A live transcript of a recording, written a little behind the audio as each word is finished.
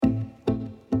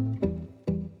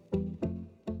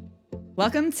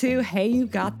Welcome to Hey You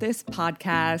Got This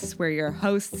podcast. We're your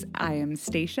hosts. I am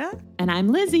Stacia. And I'm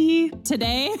Lizzie.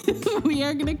 Today, we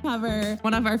are going to cover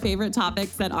one of our favorite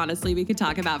topics that honestly we could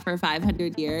talk about for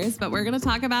 500 years, but we're going to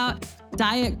talk about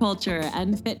diet culture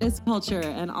and fitness culture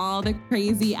and all the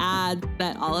crazy ads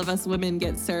that all of us women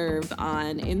get served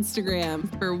on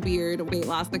Instagram for weird weight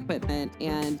loss equipment.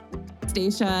 And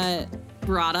Stacia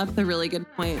brought up the really good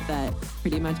point that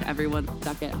pretty much everyone's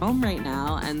stuck at home right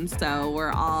now. And so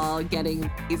we're all getting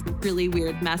these really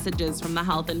weird messages from the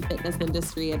health and fitness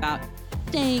industry about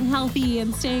staying healthy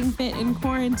and staying fit in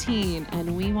quarantine.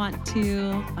 And we want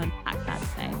to unpack that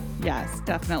today. Yes,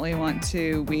 definitely want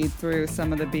to weed through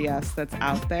some of the BS that's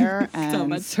out there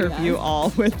and serve you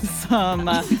all with some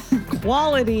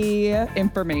quality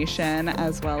information,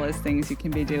 as well as things you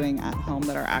can be doing at home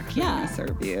that are actually going to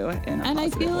serve you in a And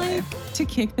I feel way. like to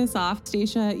kick this off,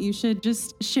 Stacia, you should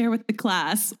just share with the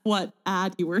class what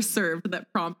ad you were served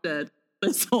that prompted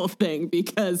this whole thing,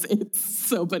 because it's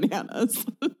so bananas.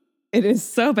 It is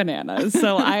so bananas.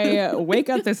 So I wake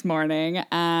up this morning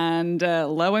and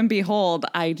lo and behold,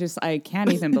 I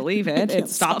can't even believe it. It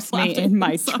stops me in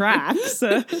my tracks.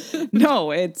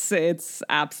 No, it's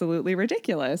absolutely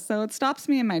ridiculous. So it stops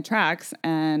me in my tracks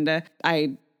and the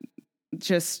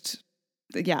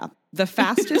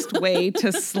fastest way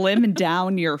to slim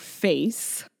down your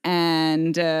face.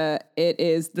 And it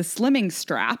is the Slimming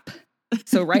Strap.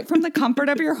 So right from the comfort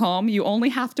of your home, you only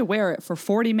have to wear it for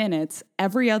 40 minutes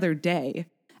every other day,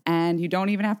 and you don't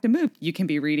even have to move. You can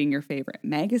be reading your favorite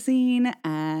magazine,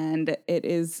 and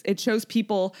it shows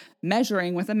people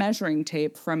measuring with a measuring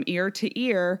tape from ear to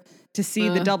ear to see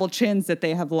the double chins that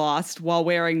they have lost while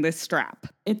wearing this strap.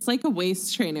 It's like a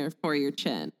waist trainer for your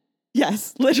chin.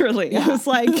 Yes, literally. Yeah. It was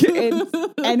like,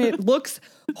 and it looks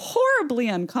horribly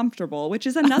uncomfortable, which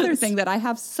is another thing that I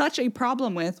have such a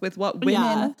problem with what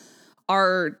women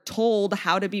are told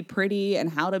how to be pretty and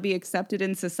how to be accepted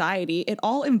in society. It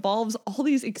all involves all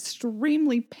these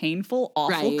extremely painful,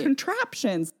 awful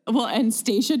contraptions. Well, and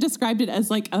Stacia described it as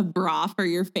like a bra for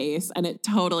your face, and it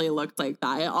totally looked like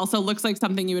that. It also looks like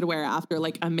something you would wear after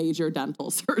like a major dental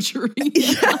surgery.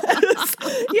 Yes.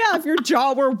 Yeah, if your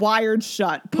jaw were wired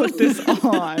shut, put this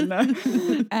on.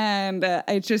 And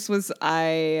it just was,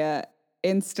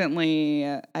 instantly,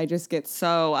 I just get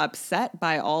so upset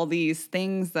by all these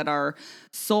things that are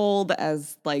sold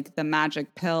as like the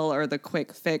magic pill or the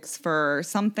quick fix for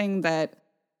something that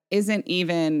isn't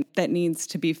even that needs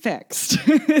to be fixed.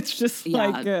 It's just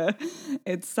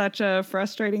it's such a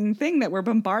frustrating thing that we're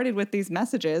bombarded with these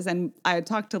messages. And I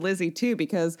talked to Lizzie too,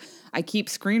 because I keep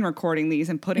screen recording these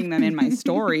and putting them in my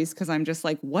stories because I'm just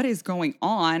like, what is going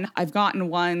on? I've gotten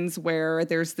ones where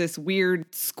there's this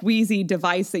weird squeezy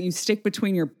device that you stick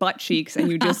between your butt cheeks and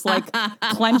you just like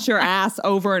clench your ass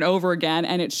over and over again.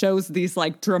 And it shows these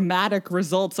like dramatic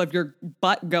results of your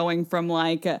butt going from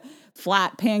like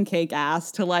flat pancake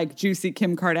ass to like juicy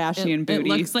Kim Kardashian booty.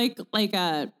 It looks like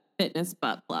a fitness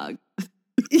butt plug.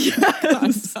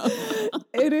 Yes.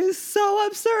 It is so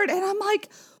absurd. And I'm like,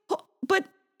 but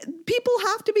people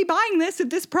have to be buying this if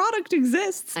this product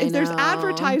exists. If there's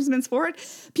advertisements for it,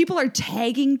 people are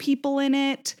tagging people in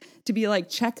it to be like,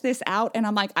 check this out. And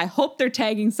I'm like, I hope they're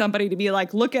tagging somebody to be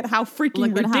like, look at how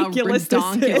freaking ridiculous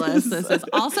this is.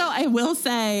 Also, I will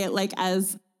say, like,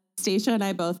 as Stacia and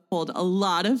I both pulled a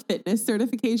lot of fitness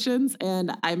certifications,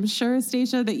 and I'm sure,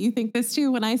 Stacia, that you think this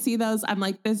too. When I see those, I'm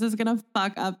like, this is going to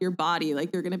fuck up your body.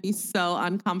 Like, you're going to be so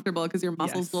uncomfortable because your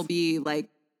muscles will be like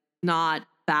not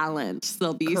balanced.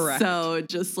 They'll be so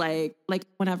just like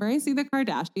whenever I see the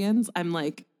Kardashians, I'm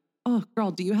like, oh, girl,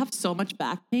 do you have so much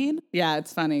back pain? Yeah,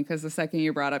 it's funny because the second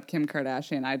you brought up Kim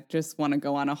Kardashian, I just want to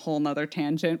go on a whole nother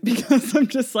tangent because I'm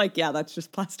just like, yeah, that's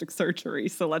just plastic surgery.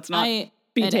 So let's not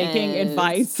be taking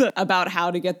advice about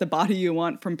how to get the body you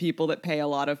want from people that pay a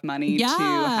lot of money to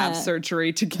have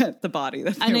surgery to get the body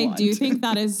that they want. And I do think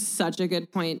that is such a good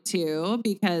point too,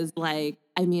 because like,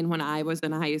 I mean, when I was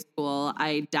in high school,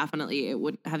 it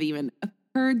wouldn't have even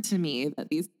occurred to me that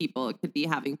these people could be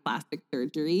having plastic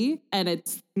surgery. And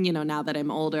it's, now that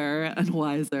I'm older and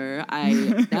wiser,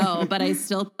 I know, but I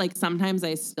still sometimes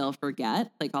I still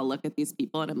forget, like I'll look at these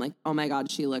people and I'm like, oh my God,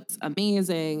 she looks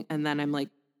amazing. And then I'm like,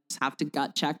 have to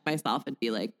gut check myself and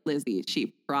be like, Lizzie,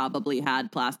 she probably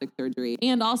had plastic surgery.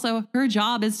 And also her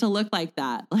job is to look like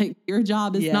that. Like your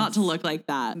job is not to look like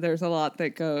that. There's a lot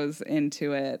that goes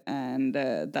into it. And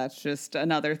that's just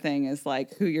another thing is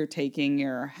like who you're taking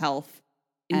your health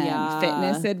and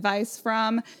fitness advice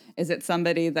from? Is it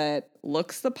somebody that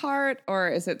looks the part, or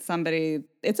is it somebody,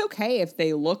 it's okay if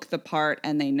they look the part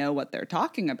and they know what they're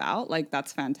talking about. Like,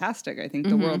 that's fantastic. I think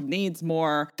the world needs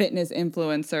more fitness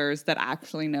influencers that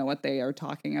actually know what they are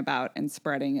talking about and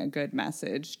spreading a good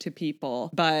message to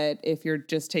people. But if you're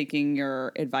just taking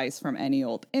your advice from any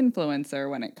old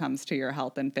influencer when it comes to your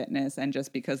health and fitness, and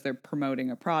just because they're promoting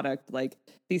a product, like,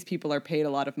 these people are paid a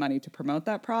lot of money to promote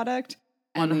that product.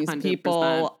 And 100%. these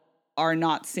people are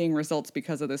not seeing results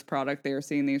because of this product. They are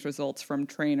seeing these results from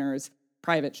trainers,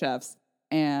 private chefs,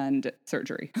 and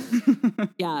surgery.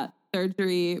 Yeah,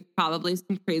 surgery, probably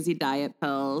some crazy diet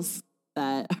pills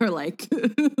that are like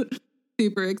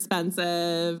super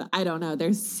expensive. I don't know.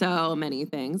 There's so many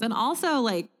things. And also,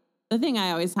 like, the thing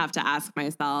I always have to ask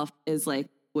myself is, like,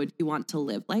 would you want to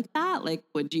live like that? Like,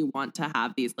 would you want to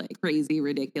have these like crazy,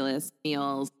 ridiculous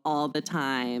meals all the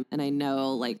time? And I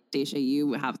know, like, Daisha,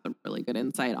 you have some really good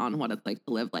insight on what it's like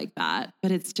to live like that.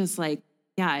 But it's just like,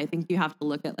 yeah, I think you have to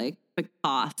look at like the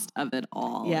cost of it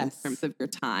all in terms of your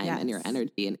time and your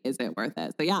energy, and is it worth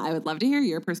it? So yeah, I would love to hear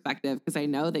your perspective, because I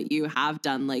know that you have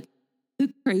done like the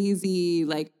crazy,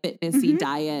 like, fitnessy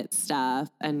diet stuff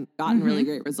and gotten really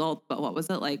great results. But what was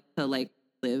it like to like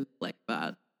live like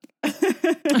that?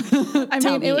 I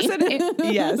mean, it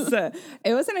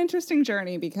was an interesting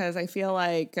journey, because I feel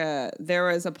like there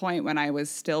was a point when I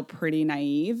was still pretty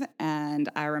naive, and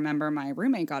I remember my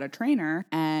roommate got a trainer,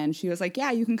 and she was like, yeah,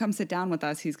 you can come sit down with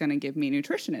us. He's going to give me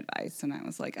nutrition advice. And I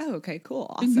was like, oh, okay, cool.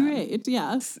 Awesome. Great.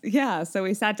 Yes. Yeah. So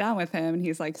we sat down with him, and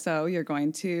he's like, so you're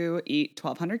going to eat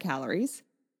 1,200 calories.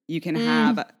 You can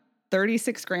have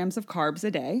 36 grams of carbs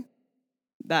a day.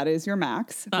 That is your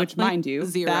max, which, like, mind you,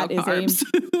 that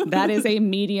is a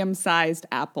medium-sized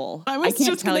apple. I was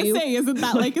just going to say, isn't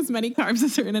that like as many carbs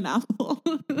as are in an apple?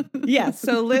 Yes.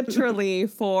 So literally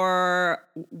for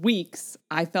weeks,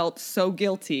 I felt so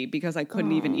guilty because I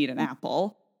couldn't even eat an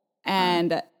apple.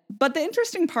 But the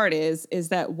interesting part is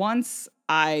that once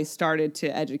I started to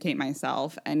educate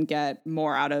myself and get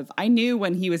more I knew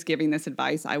when he was giving this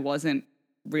advice, I wasn't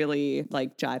really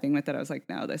like jiving with it. I was like,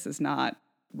 no, this is not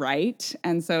right.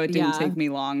 And so it didn't take me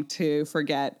long to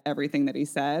forget everything that he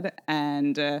said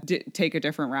and take a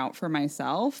different route for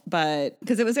myself. But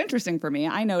because it was interesting for me,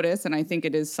 I noticed, and I think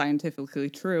it is scientifically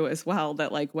true as well,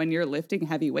 that like when you're lifting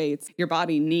heavy weights, your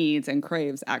body needs and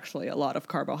craves actually a lot of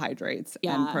carbohydrates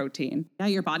and protein. Yeah,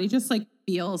 your body just like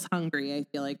feels hungry. I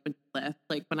feel like when you lift,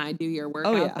 like when I do your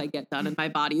workouts, I get done and my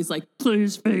body's like,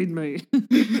 please feed me.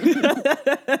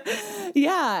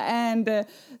 And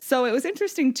so it was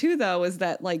interesting too, though, is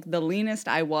that like the leanest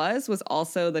I was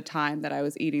also the time that I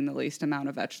was eating the least amount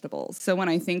of vegetables. So when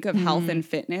I think of health and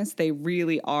fitness, they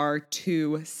really are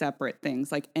two separate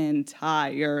things, like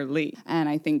entirely. And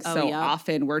I think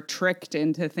often we're tricked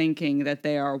into thinking that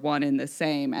they are one and the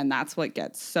same. And that's what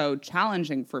gets so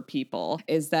challenging for people,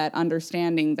 is that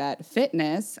understanding that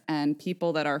fitness and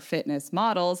people that are fitness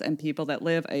models and people that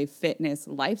live a fitness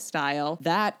lifestyle,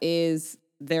 that is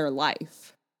their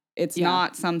life. It's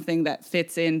not something that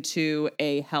fits into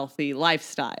a healthy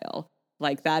lifestyle.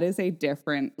 Like, that is a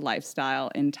different lifestyle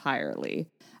entirely.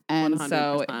 And 100%.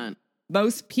 So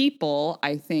most people,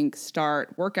 I think,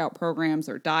 start workout programs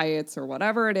or diets or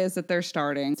whatever it is that they're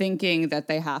starting, thinking that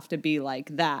they have to be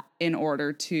like that in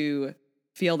order to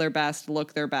feel their best,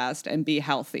 look their best, and be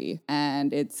healthy.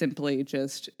 And it simply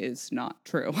just is not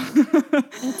true.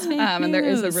 It's fake news. And there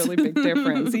is a really big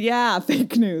difference. Yeah,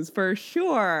 fake news for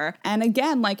sure. And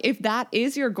again, like, if that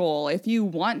is your goal, if you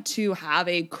want to have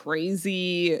a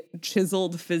crazy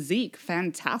chiseled physique,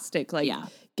 fantastic. Like,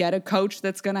 get a coach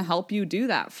that's going to help you do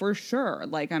that for sure.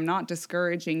 Like, I'm not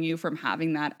discouraging you from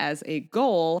having that as a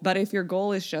goal, but if your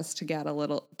goal is just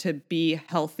to be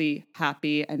healthy,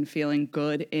 happy, and feeling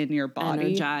good in your body,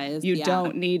 energized, you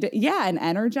don't need, and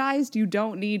energized, you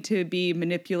don't need to be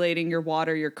manipulating your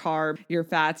water, your carb, your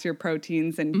fats, your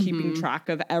proteins, and keeping track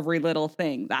of every little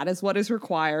thing. That is what is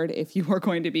required if you are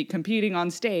going to be competing on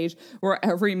stage, where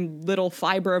every little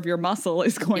fiber of your muscle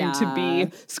is going to be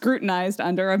scrutinized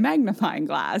under a magnifying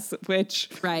glass. Which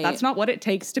that's not what it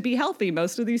takes to be healthy.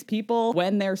 Most of these people,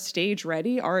 when they're stage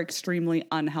ready, are extremely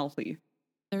unhealthy.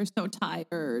 They're so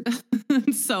tired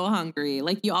and so hungry.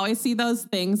 Like, you always see those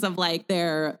things of like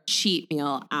their cheat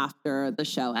meal after the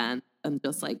show ends and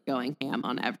just like going ham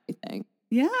on everything.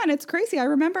 Yeah, and it's crazy. I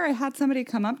remember I had somebody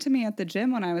come up to me at the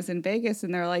gym when I was in Vegas,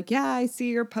 and they're like, yeah, I see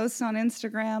your posts on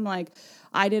Instagram. Like,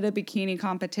 I did a bikini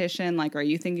competition. Like, are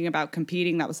you thinking about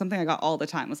competing? That was something I got all the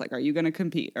time. It was like, are you going to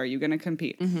compete? Are you going to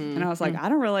compete? And I was like, I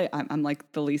don't really, I'm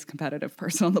like the least competitive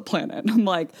person on the planet. I'm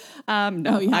like,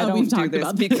 no, I don't do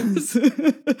this because,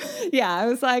 yeah, I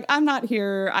was like, I'm not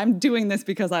here. I'm doing this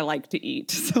because I like to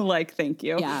eat. So like, thank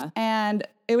you. Yeah. And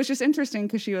it was just interesting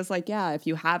because she was like, yeah, if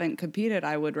you haven't competed,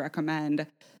 I would recommend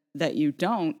that you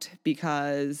don't,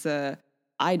 because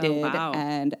I did. wow.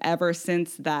 And ever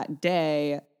since that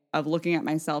day of looking at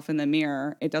myself in the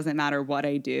mirror, it doesn't matter what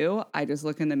I do. I just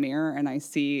look in the mirror and I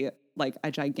see like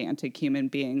a gigantic human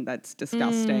being that's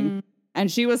disgusting. And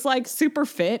she was like super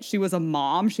fit. She was a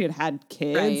mom. She had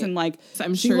kids and like, so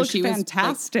I'm she sure looked she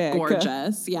fantastic. was like,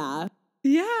 gorgeous. Yeah.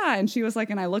 Yeah. And she was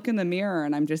like, and I look in the mirror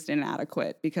and I'm just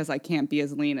inadequate because I can't be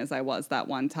as lean as I was that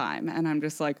one time. And I'm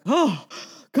just like, oh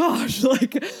gosh,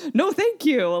 like, no, thank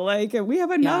you. Like, we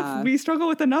have enough, we struggle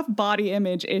with enough body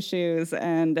image issues.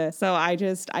 And so I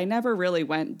never really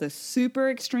went the super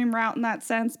extreme route in that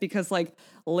sense, because like,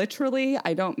 literally,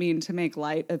 I don't mean to make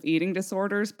light of eating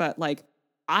disorders, but like,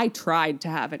 I tried to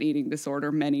have an eating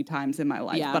disorder many times in my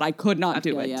life, but I could not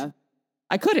do it. You.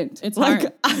 I couldn't. It's like,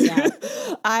 hard.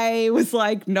 I was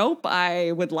like, nope,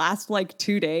 I would last like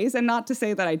 2 days. And not to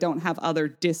say that I don't have other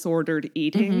disordered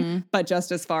eating, but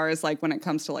just as far as like when it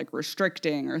comes to like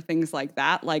restricting or things like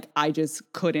that, like I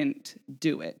just couldn't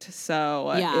do it.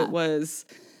 So it was,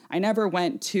 I never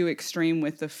went too extreme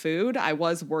with the food. I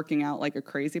was working out like a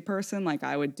crazy person. Like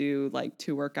I would do like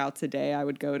 2 workouts a day. I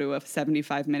would go to a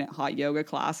 75-minute hot yoga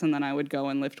class, and then I would go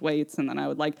and lift weights, and then I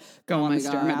would like go on the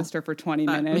Stairmaster for 20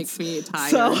 minutes. Makes me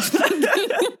tired.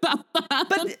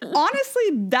 But honestly,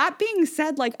 that being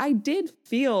said, like I did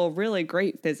feel really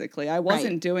great physically. I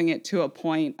wasn't doing it to a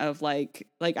point of like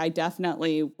I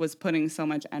definitely was putting so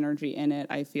much energy in it.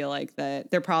 I feel like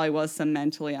that there probably was some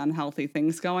mentally unhealthy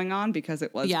things going on because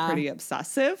it was pretty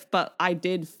obsessive, but I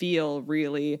did feel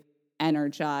really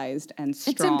energized and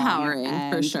strong. It's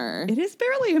empowering for sure. It is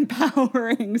fairly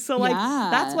empowering. So like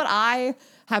that's what I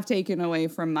have taken away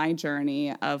from my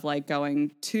journey of like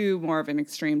going to more of an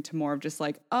extreme to more of just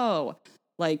like, oh,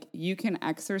 like you can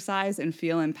exercise and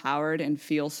feel empowered and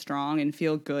feel strong and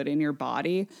feel good in your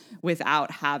body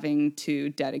without having to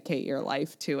dedicate your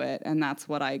life to it. And that's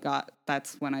what I got.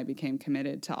 That's when I became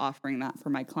committed to offering that for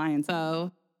my clients.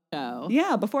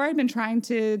 Yeah, before I'd been trying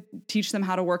to teach them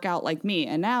how to work out like me.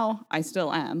 And now I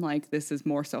still am. Like, this is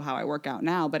more so how I work out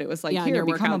now. But it was like, here,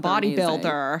 become a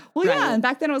bodybuilder. Well, yeah. And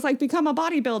back then it was like, become a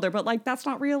bodybuilder. But like, that's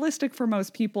not realistic for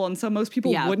most people. And so most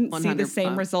people wouldn't 100%. See the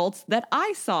same results that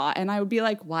I saw. And I would be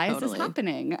like, why is this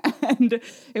happening? And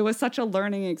it was such a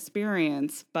learning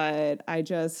experience. But I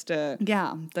just,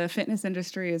 the fitness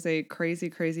industry is a crazy,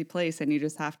 crazy place. And you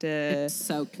just have to. It's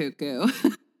so cuckoo.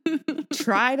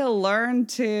 Try to learn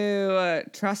to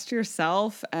trust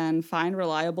yourself and find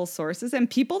reliable sources and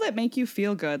people that make you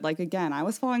feel good. Like, again, I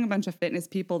was following a bunch of fitness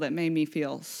people that made me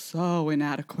feel so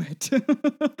inadequate.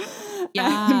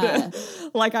 And,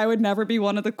 like, I would never be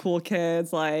one of the cool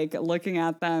kids, like looking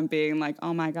at them being like,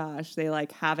 oh my gosh, they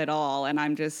like have it all. And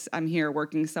I'm here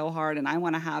working so hard and I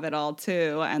want to have it all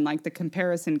too. And like the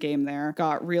comparison game there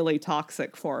got really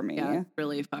toxic for me. Yeah,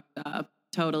 really fucked up.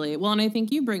 Totally. Well, and I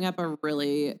think you bring up a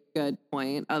really good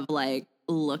point of like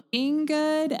looking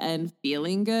good and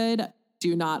feeling good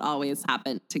do not always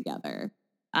happen together.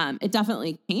 It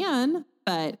definitely can,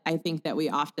 but I think that we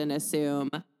often assume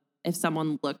if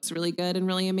someone looks really good and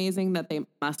really amazing that they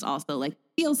must also like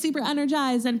feel super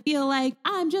energized and feel like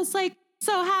I'm just like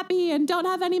so happy and don't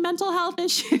have any mental health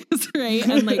issues, right?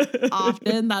 And like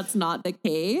often that's not the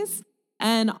case.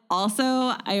 And also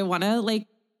I want to like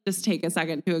just take a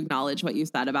second to acknowledge what you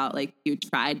said about like you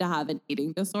tried to have an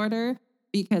eating disorder,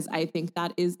 because I think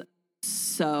that is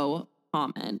so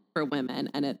common for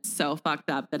women. And it's so fucked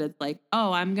up that it's like,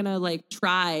 oh, I'm going to like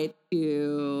try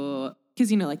to, because,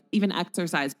 you know, like even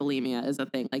exercise bulimia is a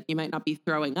thing. Like you might not be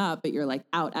throwing up, but you're like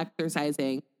out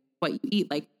exercising what you eat.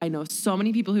 Like I know so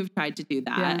many people who've tried to do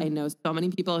that. Yeah. I know so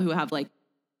many people who have like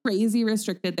crazy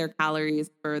restricted their calories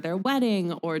for their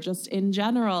wedding or just in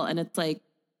general. And it's like,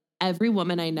 every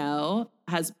woman I know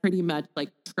has pretty much like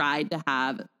tried to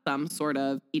have some sort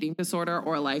of eating disorder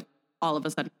or like all of a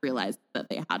sudden realized that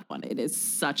they had one. It is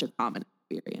such a common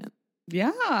experience.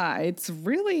 Yeah, it's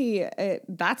really,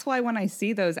 that's why when I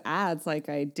see those ads like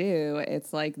I do,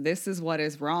 it's like, this is what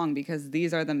is wrong because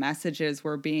these are the messages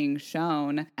we're being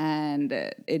shown,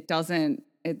 and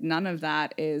none of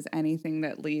that is anything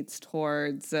that leads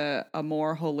towards a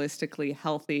more holistically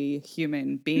healthy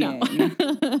human being. No.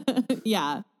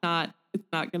 Yeah, it's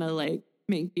not gonna like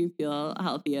make you feel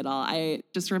healthy at all. I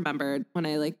just remembered when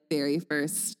I like very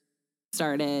first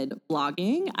started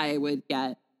blogging, I would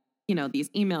get these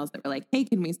emails that were like, hey,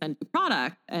 can we send you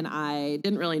product? And I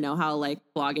didn't really know how like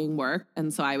blogging worked.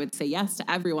 And so I would say yes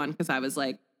to everyone because I was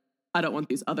like, I don't want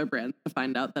these other brands to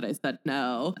find out that I said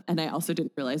no. And I also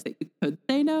didn't realize that you could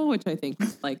say no, which I think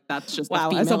like that's just wow, a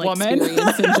female as a woman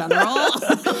experience in general.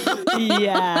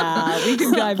 Yeah, we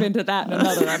can dive into that in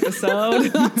another episode.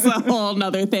 That's a whole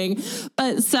nother thing.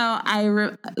 But so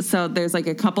there's like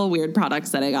a couple weird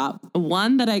products that I got.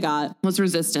 One that I got was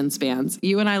resistance bands.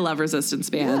 You and I love resistance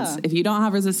bands. Yeah. If you don't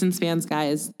have resistance bands,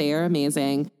 guys, they are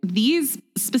amazing. These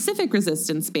specific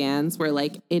resistance bands were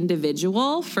like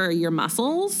individual for your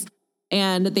muscles.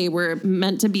 And they were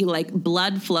meant to be like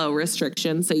blood flow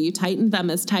restrictions. So you tightened them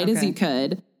as tight as you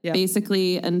could,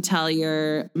 basically until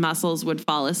your muscles would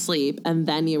fall asleep. And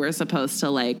then you were supposed to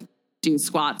like do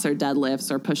squats or deadlifts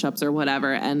or push-ups or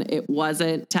whatever. And it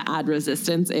wasn't to add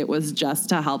resistance. It was just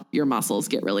to help your muscles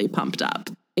get really pumped up.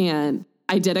 And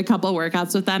I did a couple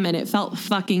workouts with them and it felt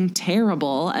fucking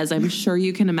terrible, as I'm sure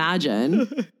you can imagine.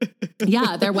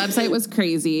 Yeah, their website was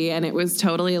crazy and it was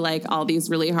totally like all these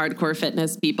really hardcore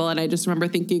fitness people. And I just remember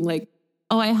thinking like,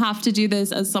 oh, I have to do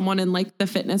this as someone in like the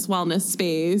fitness wellness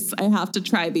space. I have to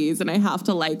try these and I have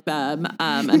to like them.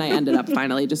 And I ended up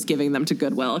finally just giving them to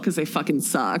Goodwill because they fucking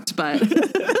sucked. But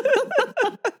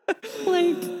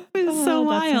like, it was so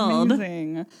wild.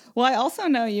 Amazing. Well, I also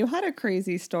know you had a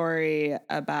crazy story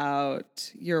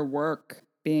about your work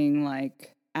being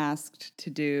like asked to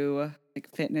do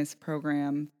like fitness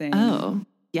program thing. Oh,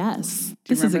 yes.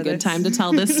 This is a good time to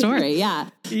tell this story. Yeah.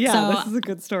 Yeah, so, this is a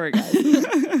good story, guys.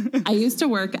 I used to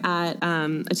work at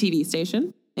a TV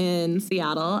station in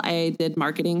Seattle. I did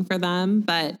marketing for them,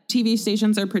 but TV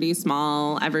stations are pretty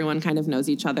small. Everyone kind of knows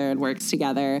each other and works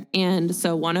together. And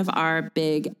so one of our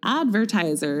big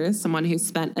advertisers, someone who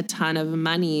spent a ton of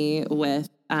money with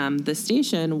the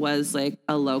station, was like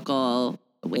a local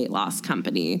weight loss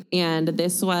company. And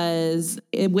this was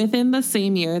within the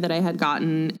same year that I had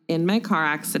gotten in my car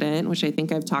accident, which I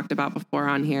think I've talked about before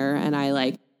on here. And I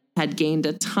like had gained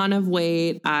a ton of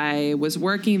weight. I was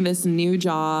working this new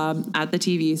job at the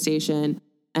TV station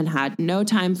and had no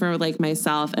time for like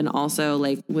myself, and also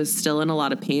like was still in a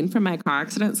lot of pain from my car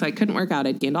accident. So I couldn't work out.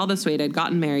 I'd gained all this weight. I'd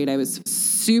gotten married. I was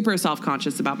super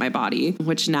self-conscious about my body,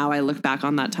 which now I look back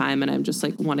on that time and I'm just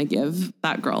like, want to give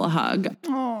that girl a hug.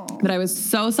 Aww. But I was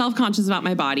so self-conscious about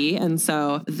my body. And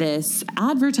so this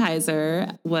advertiser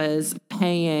was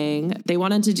paying, they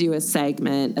wanted to do a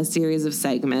series of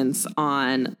segments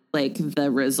on like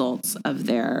the results of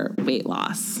their weight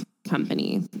loss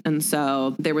company. And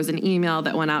so there was an email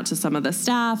that went out to some of the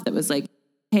staff that was like,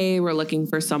 hey, we're looking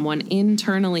for someone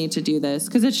internally to do this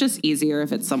because it's just easier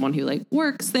if it's someone who like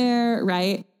works there,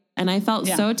 right? And I felt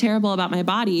so terrible about my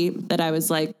body that I was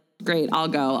like, great, I'll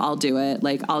go, I'll do it.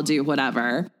 Like, I'll do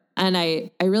whatever. And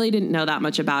I really didn't know that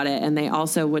much about it. And they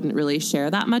also wouldn't really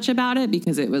share that much about it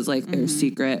because it was like their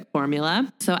secret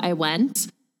formula. So I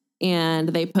went and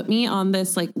they put me on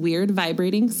this like weird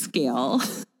vibrating scale.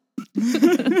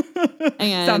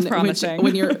 And sounds promising.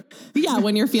 When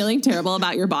you're feeling terrible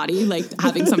about your body, like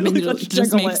having something that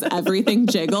just makes everything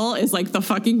jiggle is like the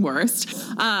fucking worst.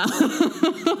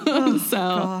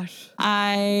 Gosh.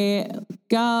 I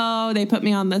go, they put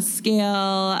me on the scale.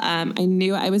 I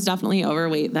knew I was definitely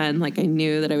overweight then. Like I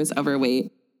knew that I was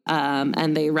overweight.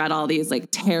 And they read all these like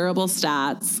terrible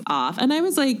stats off. And I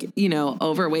was like,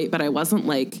 overweight, but I wasn't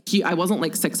like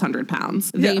 600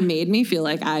 pounds. Yeah. They made me feel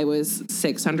like I was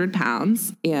 600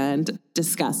 pounds and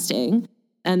disgusting.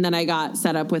 And then I got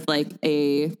set up with like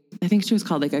I think she was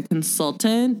called like a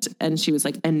consultant, and she was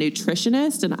like a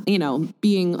nutritionist. And,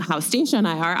 being how Stacia and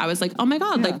I are, I was like, oh my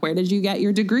God, like, where did you get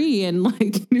your degree in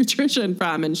like nutrition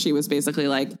from? And she was basically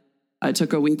like, I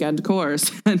took a weekend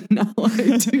course and now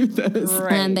I do this.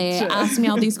 Right. And they asked me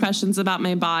all these questions about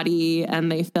my body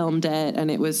and they filmed it and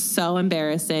it was so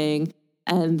embarrassing.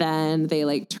 And then they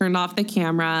like turned off the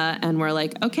camera and were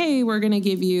like, okay, we're going to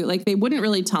give you, like, they wouldn't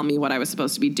really tell me what I was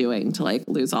supposed to be doing to like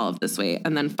lose all of this weight.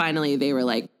 And then finally they were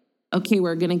like, okay,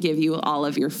 we're going to give you all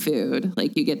of your food.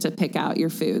 Like you get to pick out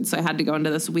your food. So I had to go into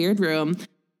this weird room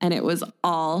and it was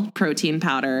all protein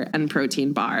powder and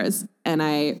protein bars. And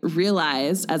I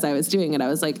realized as I was doing it, I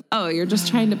was like, oh, you're just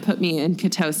trying to put me in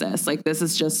ketosis. Like, this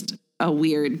is just a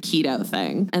weird keto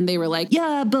thing. And they were like,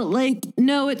 yeah, but like,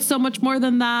 no, it's so much more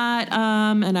than that.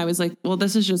 And I was like, well,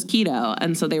 this is just keto.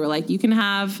 And so they were like, you can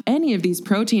have any of these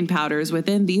protein powders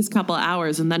within these couple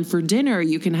hours. And then for dinner,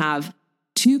 you can have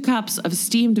 2 cups of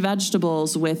steamed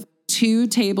vegetables with 2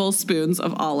 tablespoons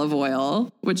of olive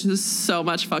oil, which is so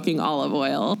much fucking olive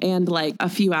oil, and like a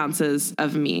few ounces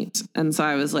of meat. And so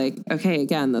I was like, okay,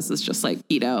 again, this is just like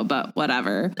keto, but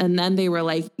whatever. And then they were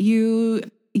like, you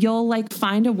you'll like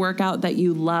find a workout that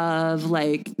you love.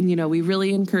 Like, you know, we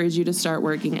really encourage you to start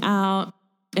working out.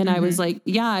 And I was like,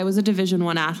 yeah, I was a Division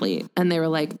I athlete. And they were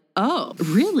like, oh,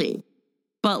 really?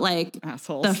 But like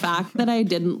Assholes. the fact that I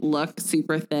didn't look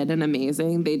super thin and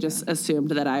amazing, they just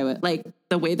assumed that I would, like,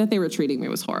 the way that they were treating me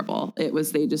was horrible. It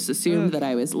was, they just assumed that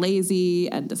I was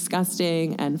lazy and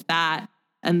disgusting and fat.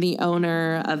 And the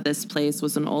owner of this place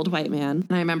was an old white man.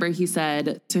 And I remember he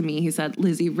said to me, he said,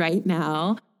 Lizzie, right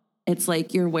now, it's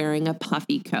like you're wearing a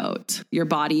puffy coat. Your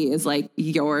body is like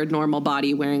your normal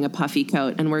body wearing a puffy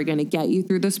coat. And we're going to get you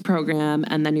through this program.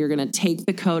 And then you're going to take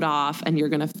the coat off and you're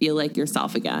going to feel like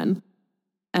yourself again.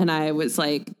 And I was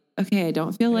like, okay, I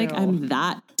don't feel like I'm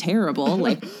that terrible.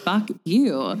 Like, fuck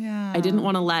you. Yeah. I didn't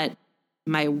want to let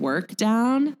my work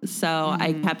down. So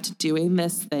I kept doing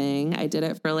this thing. I did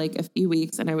it for like a few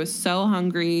weeks and I was so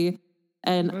hungry.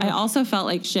 And I also felt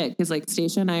like shit because like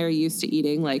Stacia and I are used to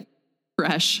eating like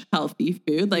fresh, healthy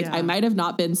food. Like I might have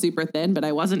not been super thin, but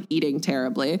I wasn't eating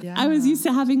terribly. Yeah. I was used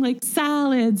to having like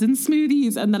salads and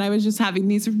smoothies. And then I was just having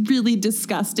these really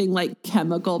disgusting, like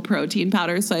chemical protein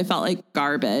powders. So I felt like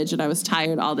garbage and I was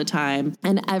tired all the time.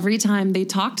 And every time they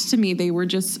talked to me, they were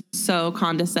just so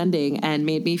condescending and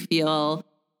made me feel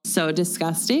so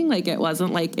disgusting. Like it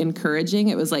wasn't like encouraging.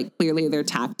 It was like clearly their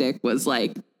tactic was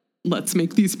like, let's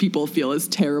make these people feel as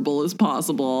terrible as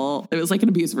possible. It was like an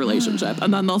abusive relationship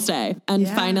and then they'll stay. And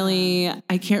finally,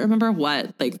 I can't remember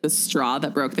what like the straw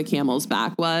that broke the camel's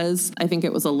back was. I think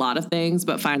it was a lot of things,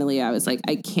 but finally I was like,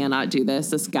 I cannot do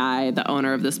this. This guy, the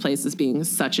owner of this place is being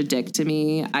such a dick to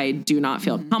me. I do not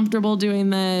feel comfortable doing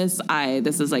this.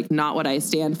 This is like not what I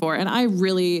stand for. And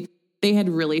they had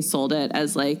really sold it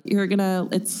as like,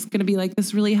 it's gonna be like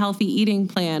this really healthy eating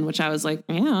plan, which I was like,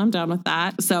 yeah, I'm down with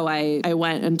that. So I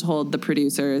went and told the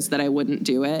producers that I wouldn't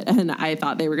do it. And I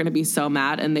thought they were going to be so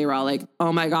mad. And they were all like,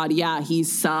 oh my God, yeah, he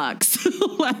sucks.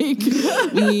 Like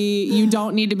you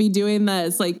don't need to be doing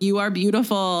this. Like you are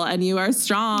beautiful and you are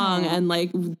strong. And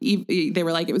like, they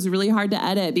were like, it was really hard to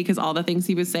edit because all the things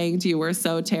he was saying to you were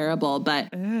so terrible, but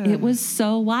it was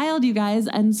so wild, you guys.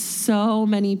 And so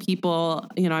many people,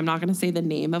 you know, I'm not going to say the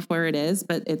name of where it is,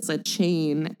 but it's a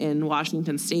chain in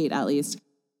Washington State, at least.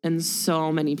 And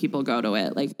so many people go to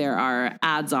it. Like there are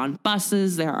ads on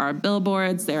buses, there are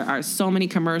billboards, there are so many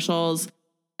commercials,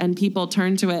 and people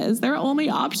turn to it as their only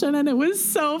option. And it was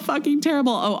so fucking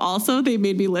terrible. Oh, also they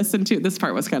made me listen to, this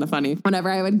part was kind of funny. Whenever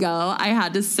I would go, I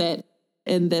had to sit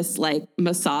in this like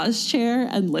massage chair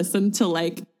and listen to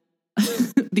like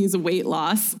these weight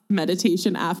loss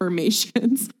meditation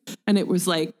affirmations. And it was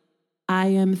like, I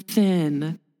am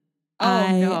thin.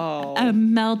 I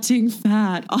am melting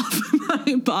fat off of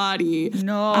my body.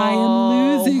 No. I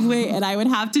am losing weight. And I would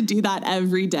have to do that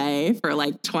every day for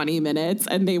like 20 minutes.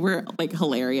 And they were like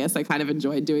hilarious. I kind of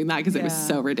enjoyed doing that because it was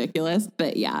so ridiculous.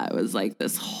 But yeah, it was like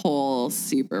this whole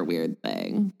super weird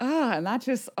thing. And that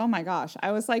just, oh my gosh.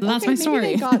 I was like, that's my story.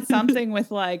 Maybe they got something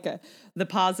with like the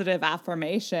positive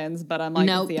affirmations, but I'm like,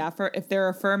 nope. if they're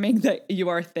affirming that you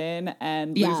are thin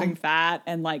and losing fat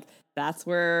and like, that's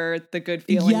where the good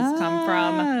feelings come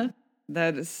from.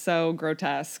 That is so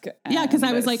grotesque. Yeah, because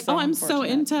I was like, so I'm so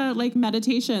into like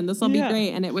meditation. This will be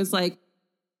great. And it was like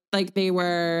they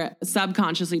were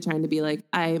subconsciously trying to be like,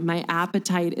 my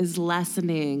appetite is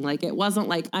lessening. Like it wasn't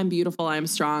like I'm beautiful, I'm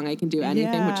strong, I can do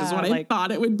anything, which is what I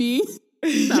thought it would be.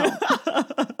 No,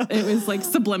 it was like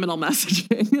subliminal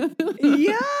messaging.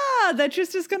 That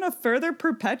just is going to further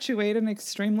perpetuate an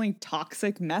extremely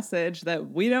toxic message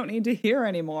that we don't need to hear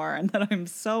anymore and that I'm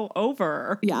so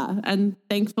over. Yeah. And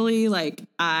thankfully, like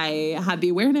I had the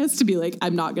awareness to be like,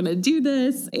 I'm not going to do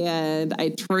this. And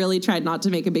I really tried not to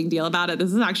make a big deal about it.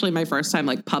 This is actually my first time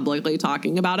like publicly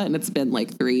talking about it. And it's been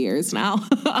like 3 years now.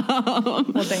 Well,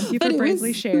 thank you for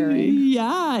bravely sharing.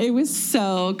 Yeah, it was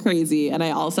so crazy. And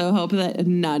I also hope that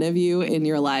none of you in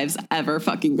your lives ever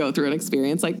fucking go through an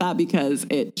experience like that because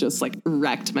it just like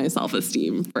wrecked my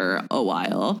self-esteem for a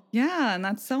while. Yeah. And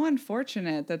that's so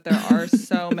unfortunate that there are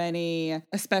so many,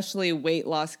 especially weight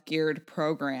loss geared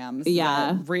programs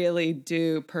that really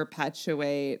do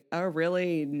perpetuate a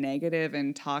really negative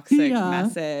and toxic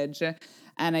message.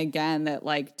 And again, that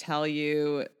like tell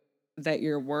you that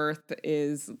your worth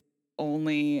is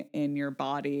only in your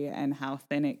body and how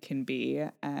thin it can be,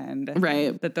 and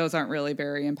that those aren't really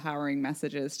very empowering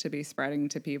messages to be spreading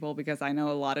to people, because I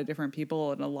know a lot of different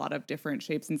people in a lot of different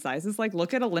shapes and sizes. Like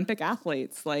look at Olympic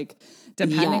athletes, like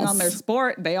depending on their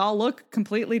sport, they all look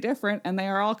completely different and they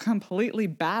are all completely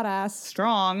badass,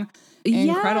 strong,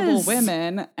 incredible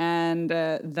women. And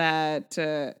there's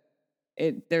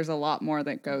a lot more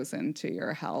that goes into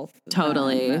your health.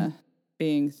 Totally.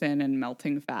 Being thin and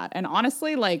melting fat. And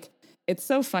honestly, like, it's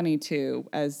so funny too,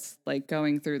 as like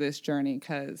going through this journey,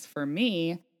 because for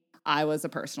me, I was a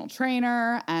personal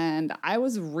trainer and I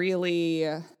was really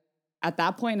at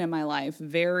that point in my life,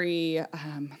 very,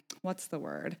 what's the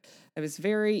word? I was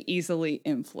very easily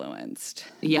influenced.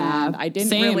 Yeah. And I didn't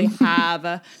same. really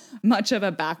have much of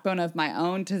a backbone of my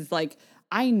own to like,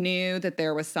 I knew that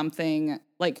there was something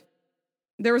like,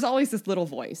 there was always this little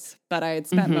voice, but I had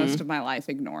spent most of my life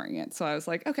ignoring it. So I was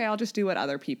like, okay, I'll just do what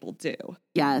other people do.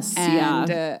 Yes.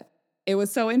 And it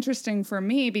was so interesting for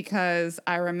me because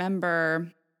I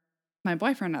remember my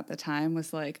boyfriend at the time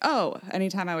was like, oh,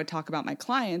 anytime I would talk about my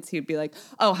clients, he'd be like,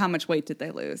 oh, how much weight did they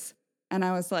lose? And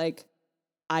I was like,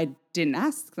 I didn't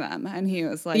ask them. And he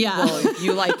was like, well,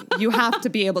 you have to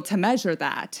be able to measure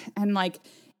that. And like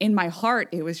in my heart,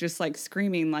 it was just like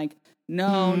screaming like,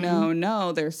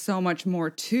 no, there's so much more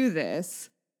to this.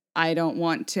 I don't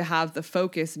want to have the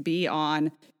focus be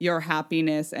on your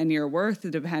happiness and your worth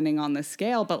depending on the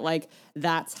scale, but like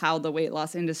that's how the weight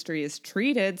loss industry is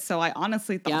treated. So I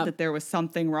honestly thought that there was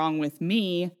something wrong with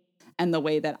me and the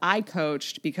way that I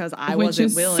coached because I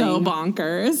wasn't willing. So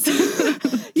bonkers.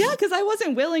 Yeah, because I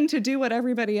wasn't willing to do what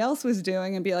everybody else was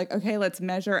doing and be like, okay, let's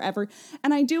measure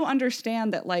and I do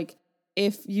understand that like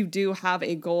if you do have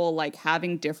a goal, like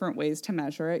having different ways to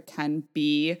measure it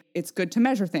it's good to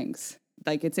measure things.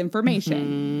 Like it's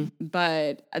information,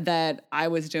 but that I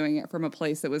was doing it from a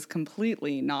place that was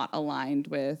completely not aligned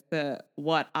with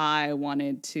what I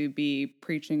wanted to be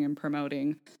preaching and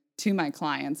promoting to my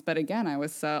clients. But again, I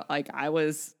was so like,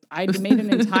 I'd made an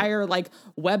entire like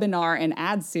webinar and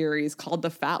ad series called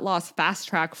the Fat Loss Fast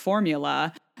Track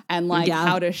Formula and like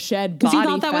how to shed body fat. You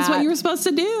thought that was what you were supposed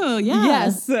to do. Yeah.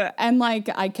 Yes. And like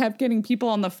I kept getting people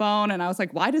on the phone and I was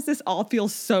like, why does this all feel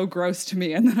so gross to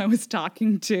me? And then I was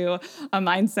talking to a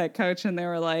mindset coach and they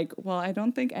were like, well, I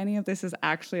don't think any of this is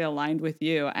actually aligned with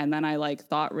you. And then I like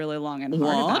thought really long and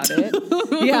hard about it.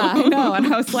 Yeah, I know.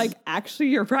 And I was like, actually,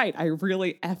 you're right. I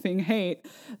really effing hate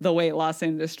the weight loss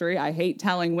industry. I hate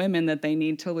telling women that they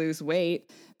need to lose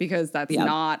weight. Because that's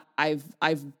not,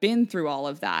 I've been through all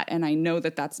of that and I know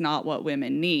that that's not what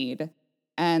women need.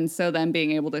 And so then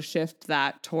being able to shift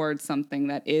that towards something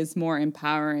that is more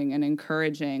empowering and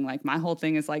encouraging, like my whole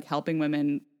thing is like helping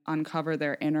women uncover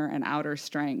their inner and outer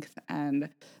strength and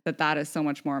that is so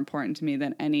much more important to me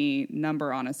than any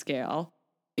number on a scale.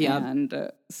 Yeah.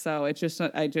 And so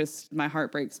my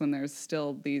heart breaks when there's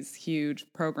still these huge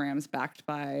programs backed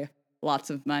by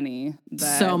lots of money.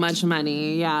 So much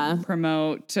money, yeah.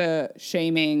 Promote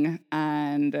shaming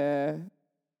and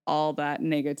all that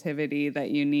negativity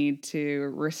that you need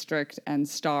to restrict and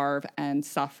starve and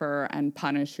suffer and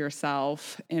punish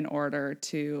yourself in order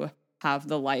to have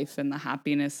the life and the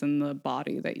happiness and the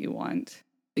body that you want.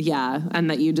 Yeah, and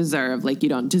that you deserve. Like, you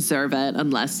don't deserve it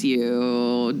unless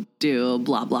you do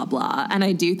blah, blah, blah. And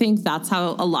I do think that's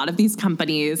how a lot of these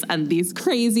companies and these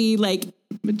crazy, like,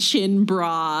 chin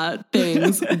bra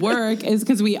things work is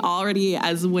because we already,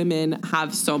 as women,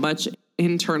 have so much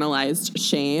internalized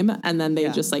shame, and then they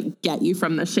just like get you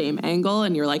from the shame angle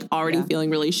and you're like already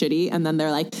feeling really shitty, and then they're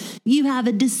like, you have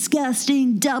a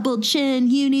disgusting double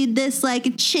chin, you need this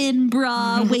like chin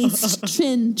bra waist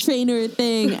chin trainer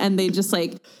thing, and they just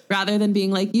like, rather than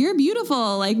being like, you're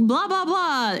beautiful, like blah blah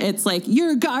blah, it's like,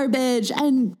 you're garbage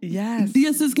and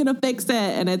this is gonna fix it.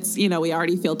 And it's, you know, we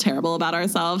already feel terrible about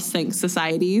ourselves, thanks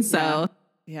society. So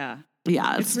yeah,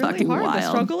 it's really fucking hard. Wild. The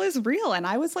struggle is real. And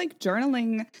I was like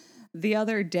journaling the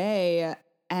other day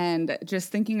and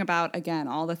just thinking about, again,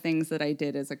 all the things that I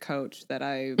did as a coach that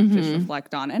I just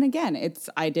reflect on. And again,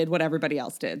 I did what everybody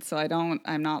else did. So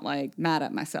I'm not like mad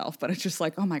at myself, but it's just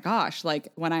like, oh my gosh, like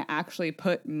when I actually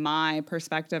put my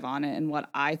perspective on it and what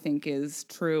I think is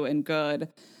true and good,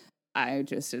 I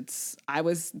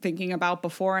was thinking about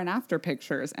before and after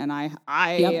pictures, and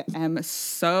I am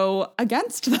so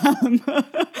against them.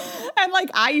 And like,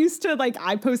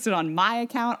 I posted on my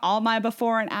account all my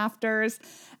before and afters.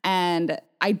 And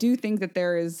I do think that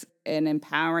there is an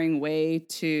empowering way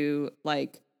to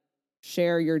like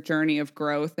share your journey of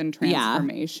growth and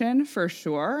transformation for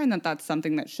sure. And that's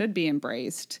something that should be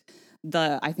embraced.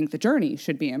 I think the journey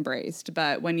should be embraced.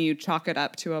 But when you chalk it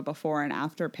up to a before and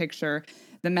after picture,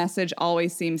 the message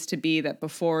always seems to be that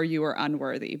before you were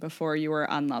unworthy, before you were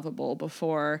unlovable,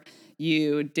 before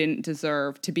you didn't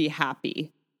deserve to be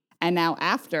happy. And now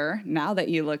that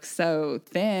you look so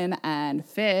thin and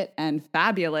fit and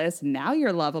fabulous, now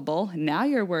you're lovable, now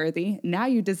you're worthy, now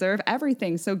you deserve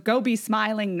everything. So go be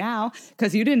smiling now,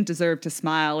 because you didn't deserve to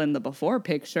smile in the before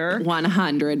picture.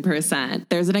 100%.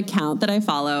 There's an account that I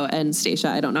follow, and Stacia,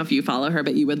 I don't know if you follow her,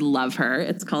 but you would love her.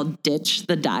 It's called Ditch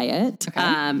the Diet. Okay.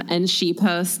 And she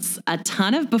posts a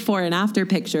ton of before and after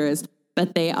pictures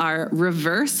but they are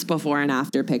reverse before and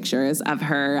after pictures of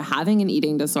her having an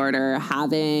eating disorder,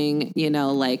 having, you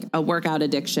know, like a workout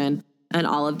addiction and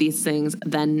all of these things,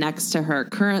 then next to her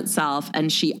current self.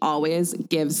 And she always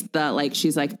gives the, like,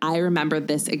 she's like, I remember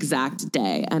this exact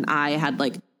day and I had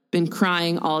like been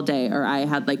crying all day, or I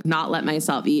had like not let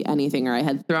myself eat anything, or I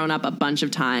had thrown up a bunch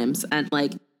of times. And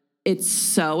like, it's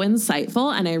so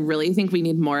insightful. And I really think we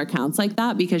need more accounts like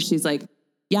that, because she's like,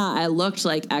 yeah, I looked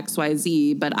like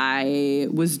XYZ, but I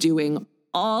was doing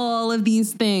all of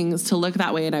these things to look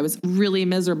that way. And I was really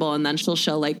miserable. And then she'll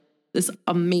show like this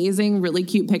amazing, really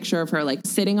cute picture of her like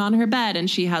sitting on her bed, and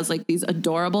she has like these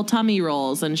adorable tummy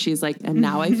rolls. And she's like, and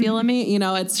now I feel amazing. You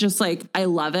know, it's just like, I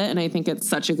love it. And I think it's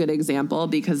such a good example,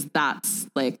 because that's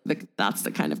like, that's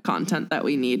the kind of content that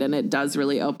we need. And it does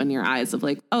really open your eyes of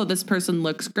like, oh, this person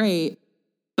looks great,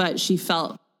 but she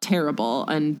felt terrible.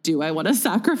 And do I want to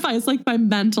sacrifice like my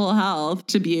mental health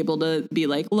to be able to be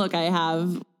like, look, I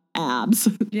have abs?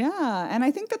 Yeah. And I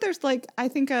think that there's like, I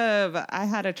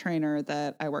had a trainer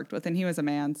that I worked with, and he was a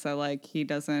man. So like, he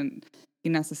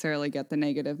necessarily get the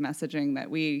negative messaging that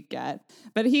we get,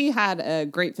 but he had a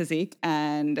great physique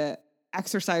and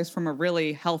exercised from a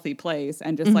really healthy place,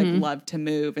 and just like loved to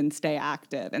move and stay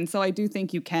active. And so I do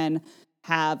think you can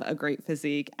have a great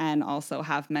physique and also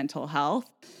have mental health.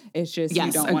 It's just,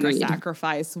 you don't want to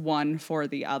sacrifice one for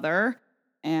the other.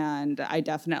 And I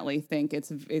definitely think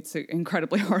it's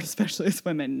incredibly hard, especially as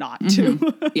women, not to.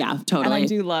 Yeah, totally. And I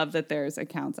do love that there's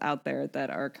accounts out there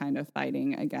that are kind of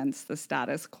fighting against the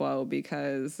status quo,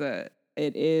 because it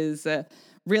is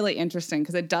really interesting,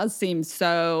 because it does seem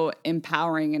so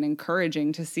empowering and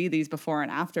encouraging to see these before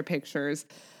and after pictures.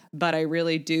 But I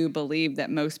really do believe that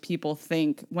most people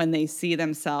think when they see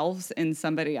themselves in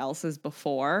somebody else's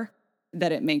before,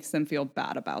 that it makes them feel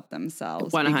bad about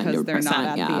themselves 100%, because they're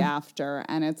not at the after.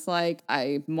 And it's like,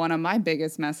 one of my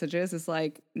biggest messages is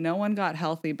like, no one got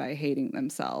healthy by hating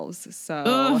themselves.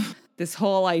 So this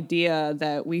whole idea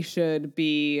that we should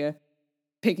be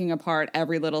picking apart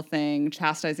every little thing,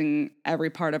 chastising every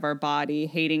part of our body,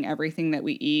 hating everything that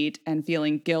we eat, and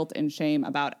feeling guilt and shame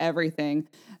about everything,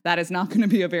 that is not going to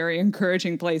be a very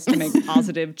encouraging place to make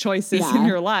positive choices in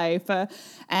your life.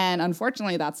 And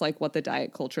unfortunately, that's like what the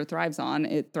diet culture thrives on.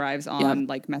 It thrives on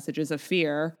like messages of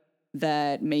fear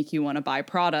that make you want to buy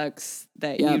products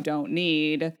that you don't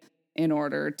need in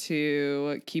order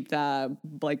to keep that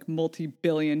like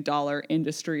multi-billion-dollar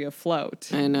industry afloat.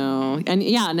 I know. And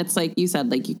yeah, and it's like you said,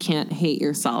 like you can't hate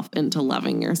yourself into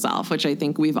loving yourself, which I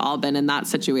think we've all been in that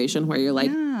situation where you're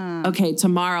like, okay,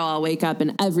 tomorrow I'll wake up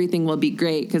and everything will be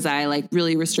great because I like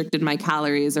really restricted my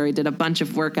calories, or I did a bunch of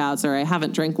workouts, or I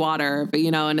haven't drank water, but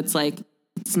you know, and it's like,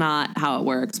 it's not how it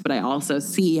works. But I also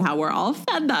see how we're all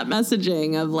fed that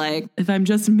messaging of like, if I'm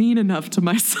just mean enough to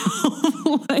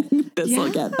myself, like this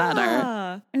will get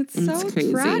better. It's so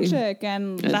crazy. Tragic.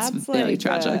 And that's very like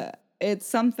tragic. It's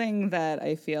something that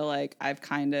I feel like I've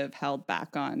kind of held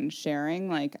back on sharing.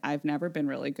 Like I've never been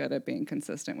really good at being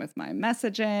consistent with my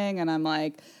messaging. And I'm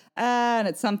like, and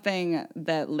it's something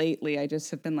that lately I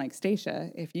just have been like, Stacia,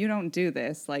 if you don't do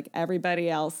this, like everybody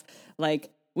else,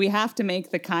 like we have to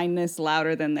make the kindness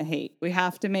louder than the hate. We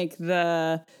have to make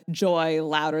the joy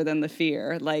louder than the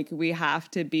fear. Like we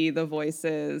have to be the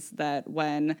voices that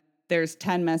when there's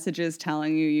 10 messages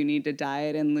telling you need to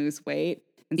diet and lose weight,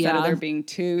 instead of there being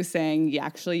 2 saying,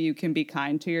 you can be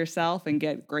kind to yourself and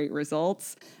get great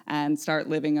results and start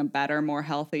living a better, more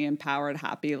healthy, empowered,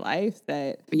 happy life,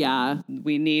 that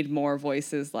we need more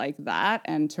voices like that.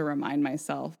 And to remind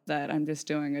myself that I'm just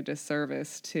doing a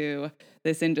disservice to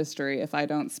this industry if I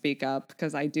don't speak up,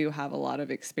 because I do have a lot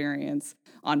of experience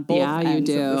on both ends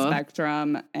of the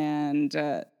spectrum, and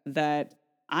that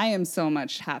I am so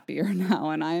much happier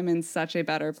now, and I am in such a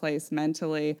better place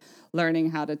mentally,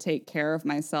 learning how to take care of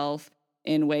myself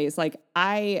in ways like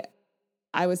I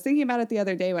was thinking about it the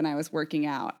other day when I was working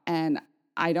out, and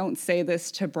I don't say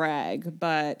this to brag,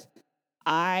 but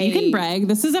you can brag.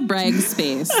 This is a brag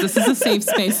space. This is a safe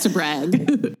space to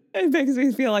brag. It makes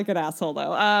me feel like an asshole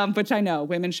though, which I know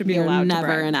women should be allowed to brag.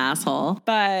 Never an asshole.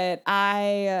 But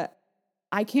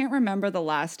I can't remember the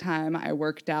last time I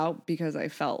worked out because I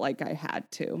felt like I had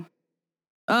to.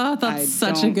 Oh, that's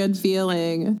such a good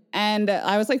feeling. And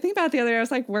I was like thinking about it the other day. I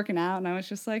was like working out, and I was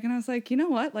just like, you know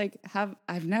what? Like,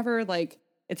 I've never like,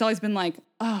 it's always been like,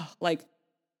 oh, like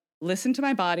listen to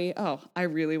my body. Oh, I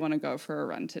really want to go for a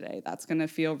run today. That's going to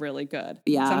feel really good.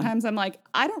 Yeah. Sometimes I'm like,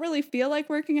 I don't really feel like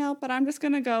working out, but I'm just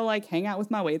going to go like hang out with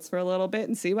my weights for a little bit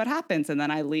and see what happens. And then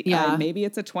I leave. Maybe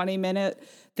it's a 20-minute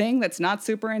thing that's not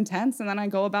super intense. And then I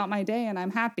go about my day and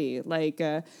I'm happy. Like,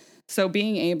 So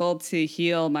being able to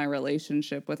heal my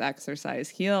relationship with exercise,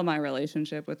 heal my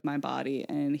relationship with my body,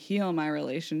 and heal my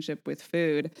relationship with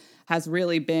food has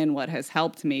really been what has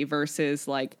helped me versus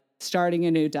like starting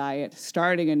a new diet,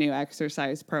 starting a new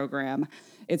exercise program.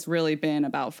 It's really been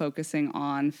about focusing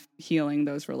on healing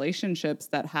those relationships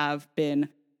that have been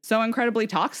so incredibly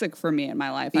toxic for me in my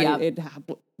life. Yeah. It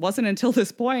wasn't until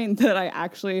this point that I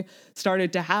actually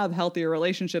started to have healthier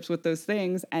relationships with those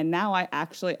things. And now I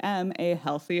actually am a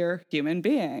healthier human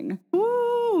being.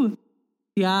 Woo!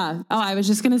 Yeah. Oh, I was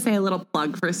just going to say a little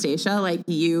plug for Stacia. Like,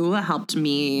 you helped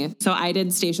me. So I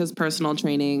did Stacia's personal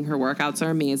training. Her workouts are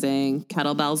amazing.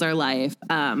 Kettlebells are life.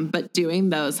 But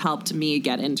doing those helped me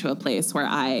get into a place where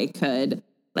I could,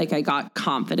 like, I got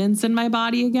confidence in my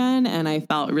body again, and I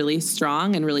felt really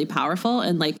strong and really powerful.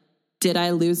 And like, did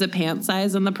I lose a pant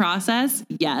size in the process?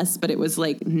 Yes, but it was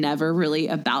like never really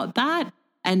about that.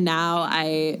 And now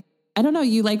I don't know,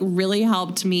 you like really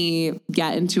helped me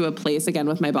get into a place again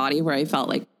with my body where I felt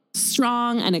like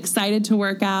strong and excited to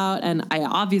work out. And I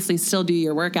obviously still do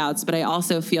your workouts, but I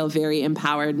also feel very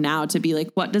empowered now to be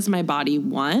like, what does my body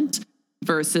want?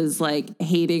 Versus like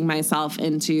hating myself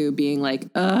into being like,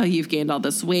 oh, you've gained all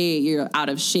this weight, you're out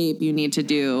of shape, you need to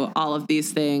do all of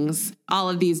these things, all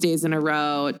of these days in a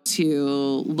row to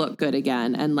look good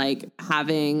again. And like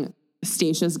having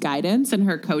Stacia's guidance and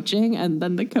her coaching, and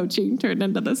then the coaching turned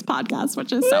into this podcast,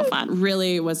 which is so fun,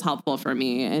 really was helpful for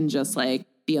me and just like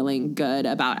feeling good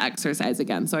about exercise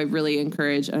again. So I really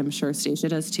encourage, and I'm sure Stacia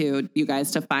does too, you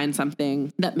guys to find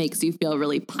something that makes you feel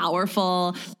really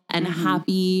powerful and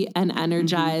happy and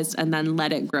energized, and then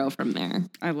let it grow from there.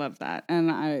 I love that.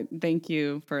 And I thank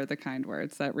you for the kind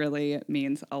words. That really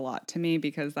means a lot to me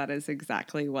because that is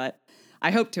exactly what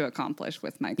I hope to accomplish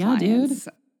with my clients.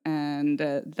 Dude. And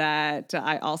that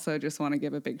I also just want to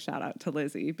give a big shout out to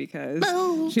Lizzie because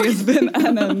she has been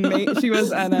she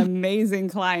was an amazing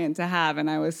client to have, and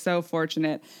I was so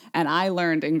fortunate. And I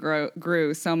learned and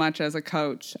grew so much as a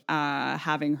coach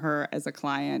having her as a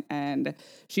client. And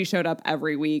she showed up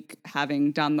every week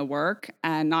having done the work,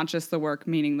 and not just the work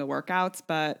meaning the workouts,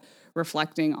 but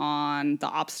reflecting on the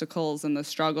obstacles and the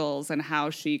struggles and how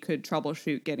she could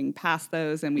troubleshoot getting past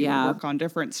those. And we would work on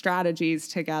different strategies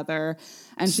together.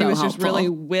 And she was just really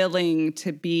willing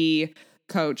to be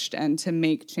coached and to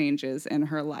make changes in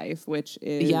her life, which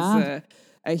is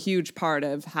a huge part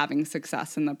of having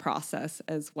success in the process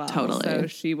as well. Totally.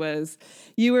 So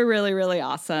you were really, really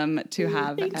awesome to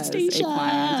have as Stacia. a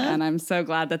client. And I'm so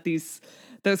glad that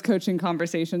those coaching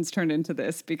conversations turned into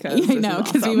this because I know,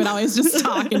 because we would always just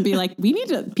talk and be like,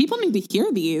 people need to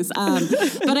hear these.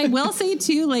 But I will say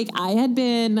too, like I had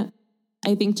been,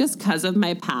 I think just because of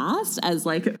my past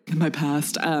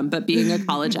but being a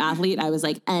college athlete, I was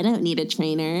like, I don't need a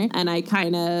trainer. And I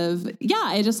kind of,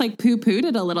 I just like poo-pooed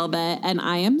it a little bit. And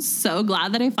I am so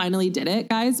glad that I finally did it,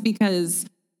 guys, because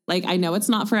like, I know it's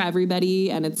not for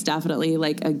everybody, and it's definitely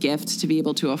like a gift to be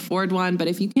able to afford one. But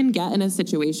if you can get in a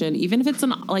situation, even if it's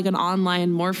an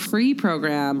online, more free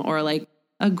program or like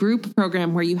a group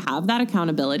program where you have that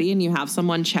accountability and you have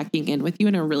someone checking in with you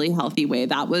in a really healthy way,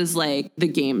 that was like the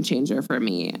game changer for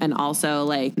me. And also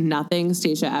like nothing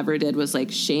Stacia ever did was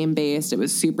like shame based. It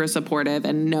was super supportive,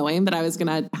 and knowing that I was going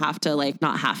to have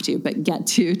to but get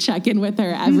to check in with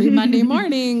her every Monday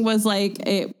morning was like,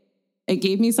 it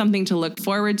gave me something to look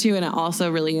forward to. And it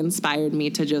also really inspired me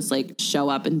to just like show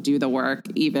up and do the work,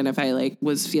 even if I like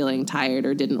was feeling tired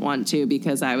or didn't want to,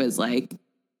 because I was like,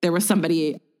 there was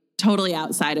somebody totally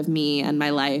outside of me and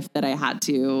my life that I had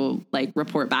to like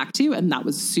report back to. And that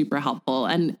was super helpful.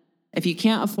 And if you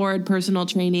can't afford personal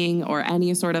training or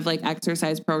any sort of like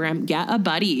exercise program, get a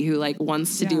buddy who like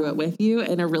wants to do it with you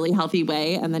in a really healthy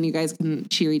way. And then you guys can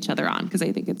cheer each other on. Cause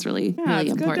I think it's really, really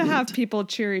it's important. Good to have people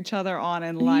cheer each other on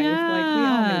in life. Like we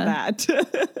all need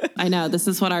that. I know, this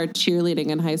is what our cheerleading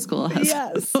in high school has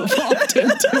evolved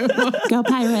into. Go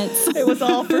Pirates. It was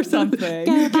all for something.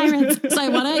 Go Pirates.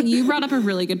 So you brought up a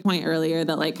really good point earlier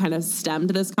that like kind of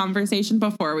stemmed this conversation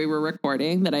before we were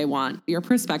recording that I want your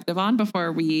perspective on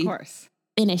before we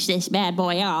finish this bad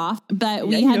boy off. But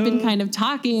we had been kind of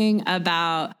talking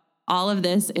about all of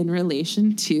this in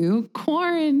relation to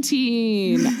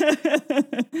quarantine.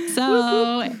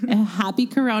 So happy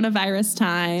coronavirus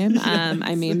time.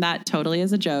 I mean that totally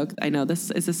as a joke. I know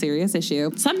this is a serious issue.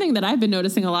 Something that I've been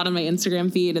noticing a lot on my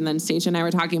Instagram feed, and then Stacia and I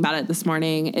were talking about it this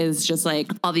morning, is just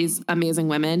like all these amazing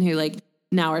women who like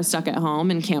now are stuck at home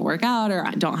and can't work out or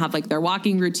don't have like their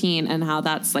walking routine, and how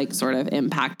that's like sort of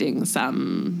impacting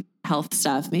some health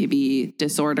stuff, maybe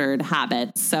disordered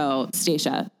habits. So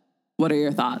Stacia, What are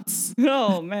your thoughts?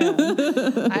 Oh,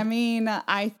 man. I mean,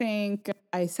 I think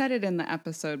I said it in the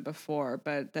episode before,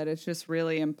 but that it's just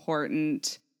really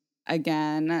important,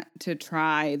 again, to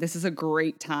try. This is a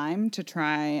great time to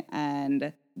try.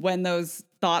 And when those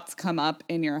thoughts come up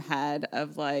in your head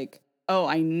of like, oh,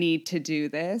 I need to do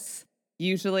this.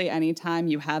 Usually anytime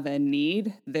you have a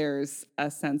need, there's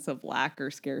a sense of lack or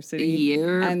scarcity.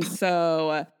 Yep. And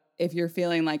so if you're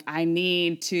feeling like I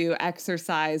need to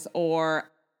exercise or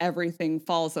everything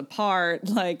falls apart,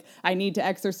 like I need to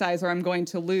exercise or I'm going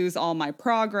to lose all my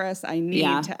progress, I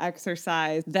need to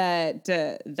exercise,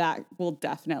 that will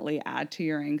definitely add to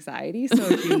your anxiety.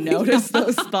 So if you notice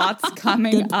those thoughts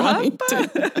coming up,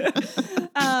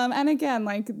 and again,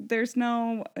 like there's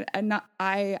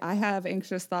I have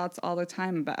anxious thoughts all the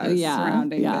time about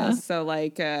surrounding this. So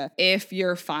like if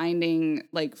you're finding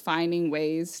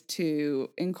ways to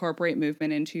incorporate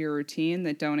movement into your routine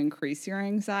that don't increase your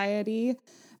anxiety,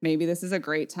 maybe this is a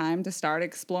great time to start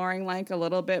exploring like a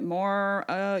little bit more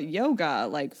yoga,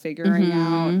 like figuring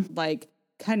out, like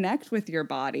connect with your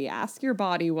body, ask your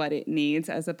body what it needs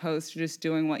as opposed to just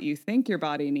doing what you think your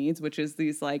body needs, which is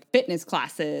these like fitness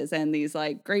classes and these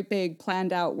like great big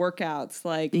planned out workouts.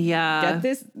 Like, get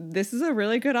this is a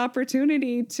really good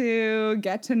opportunity to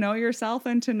get to know yourself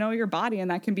and to know your body.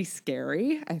 And that can be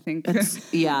scary. I think.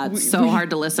 It's so hard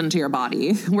to listen to your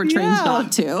body. We're trained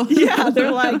not to.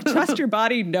 They're like, trust your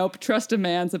body. Nope. Trust a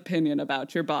man's opinion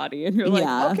about your body. And you're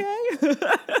like, okay.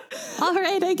 All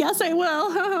right, I guess I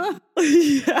will.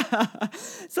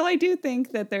 So I do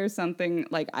think that there's something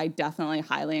like I definitely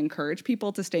highly encourage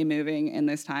people to stay moving in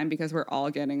this time because we're all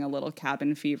getting a little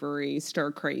cabin fevery,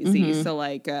 stir crazy. So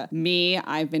like me,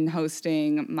 I've been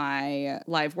hosting my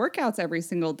live workouts every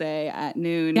single day at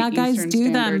noon. Yeah, Eastern guys,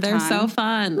 do them. They're so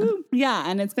fun. Woo. Yeah,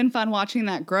 and it's been fun watching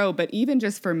that grow. But even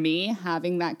just for me,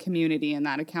 having that community and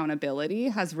that accountability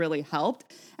has really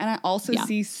helped. And I also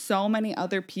see so many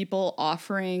other people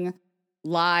offering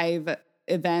live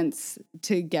events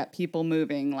to get people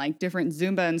moving. Like different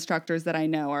Zumba instructors that I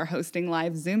know are hosting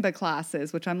live Zumba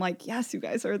classes, which I'm like, yes, you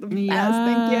guys are the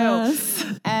best. Thank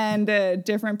you. And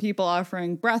different people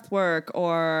offering breath work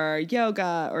or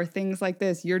yoga or things like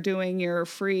this. You're doing your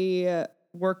free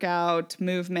workout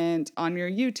movement on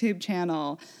your YouTube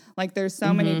channel. Like there's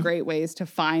so many great ways to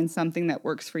find something that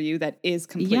works for you that is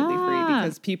completely free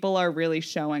because people are really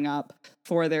showing up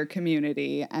for their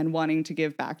community and wanting to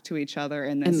give back to each other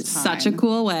in this time. Such a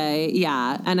cool way.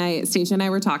 Yeah. And Stacia and I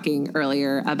were talking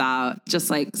earlier about just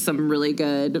like some really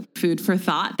good food for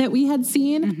thought that we had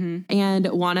seen. And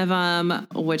one of them,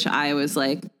 which I was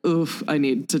like, oof, I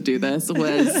need to do this,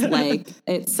 was like,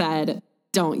 it said,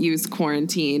 don't use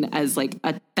quarantine as like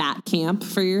a fat camp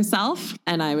for yourself.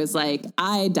 And I was like,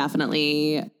 I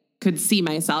definitely could see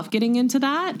myself getting into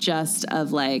that, just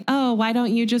of like, oh, why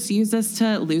don't you just use this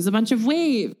to lose a bunch of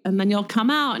weight and then you'll come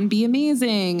out and be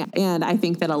amazing. And I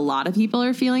think that a lot of people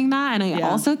are feeling that. And I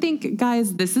also think,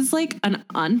 guys, this is like an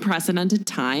unprecedented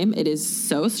time. It is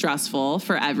so stressful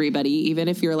for everybody, even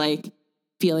if you're like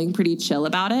feeling pretty chill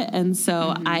about it. And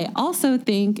so I also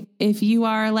think if you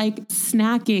are like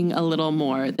snacking a little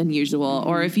more than usual,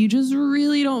 or if you just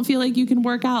really don't feel like you can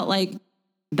work out, like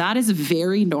that is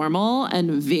very normal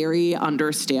and very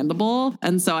understandable.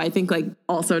 And so I think like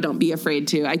also don't be afraid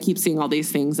to, I keep seeing all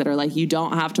these things that are like, you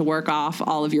don't have to work off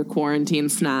all of your quarantine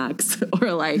snacks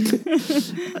or like,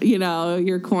 you know,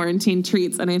 your quarantine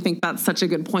treats. And I think that's such a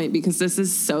good point because this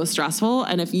is so stressful.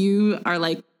 And if you are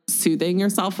like soothing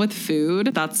yourself with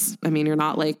food, you're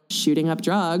not like shooting up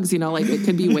drugs, you know, like it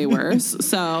could be way worse.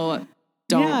 So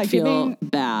don't feel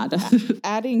bad.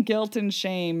 Adding guilt and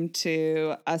shame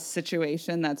to a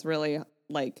situation that's really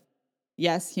like,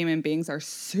 yes, human beings are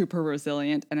super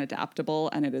resilient and adaptable,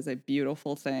 and it is a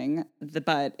beautiful thing.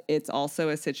 But it's also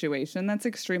a situation that's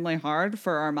extremely hard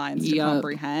for our minds to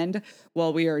comprehend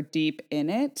while we are deep in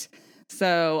it.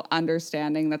 So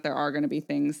understanding that there are going to be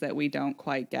things that we don't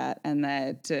quite get and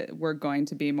that we're going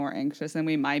to be more anxious and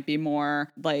we might be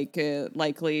more like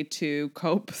likely to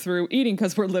cope through eating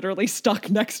because we're literally stuck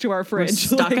next to our fridge.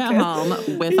 We're stuck at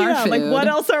home with our food. Like what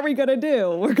else are we going to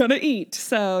do? We're going to eat.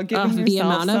 So giving the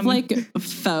amount of like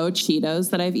faux Cheetos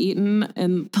that I've eaten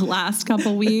in the last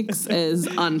couple weeks is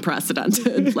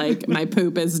unprecedented. Like my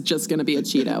poop is just going to be a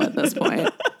Cheeto at this point.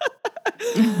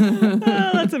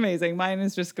 That's amazing. Mine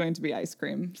is just going to be ice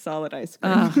cream, solid ice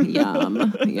cream.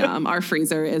 Yum. Our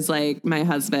freezer is like my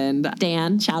husband,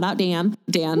 Dan, shout out Dan.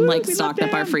 Dan Woo, like stocked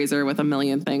up our freezer with a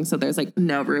million things. So there's like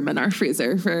no room in our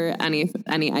freezer for any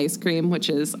ice cream, which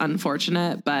is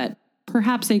unfortunate, but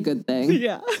perhaps a good thing.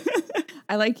 Yeah.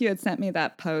 I like you had sent me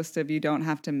that post of you don't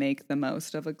have to make the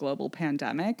most of a global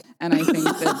pandemic. And I think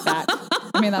that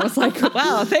I mean, that was like,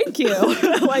 wow, thank you.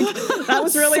 Like, that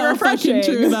was really so refreshing.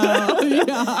 True, though.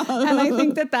 Yeah. And I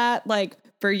think that like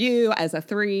for you as a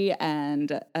 3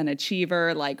 and an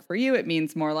achiever, like for you, it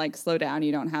means more like slow down.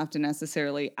 You don't have to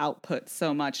necessarily output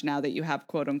so much now that you have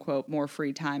quote unquote more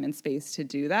free time and space to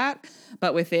do that.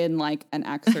 But within like an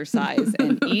exercise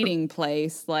and eating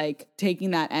place, like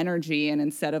taking that energy and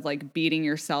instead of like beating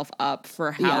yourself up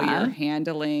for how you're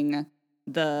handling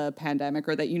the pandemic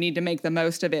or that you need to make the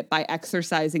most of it by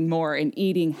exercising more and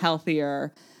eating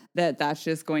healthier, that's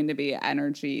just going to be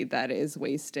energy that is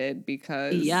wasted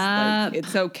because like,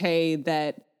 it's okay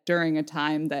that during a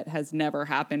time that has never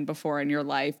happened before in your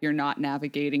life, you're not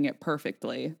navigating it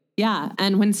perfectly. Yeah.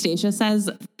 And when Stacia says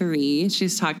 3,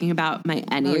 she's talking about my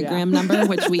Enneagram number,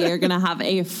 which we are going to have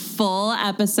a full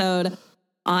episode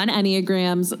on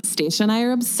Enneagrams. Stacia and I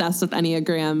are obsessed with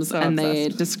Enneagrams and they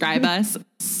describe us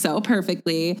so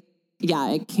perfectly.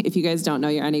 Yeah, if you guys don't know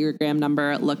your Enneagram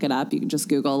number, look it up. You can just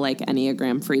Google like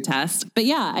Enneagram free test. But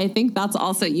yeah, I think that's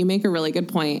also, you make a really good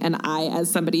point. And I,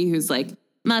 as somebody who's like,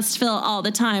 must fill all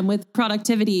the time with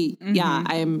productivity. Yeah,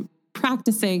 I'm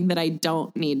practicing that I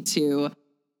don't need to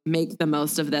make the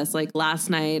most of this. Like last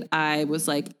night I was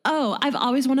like, oh, I've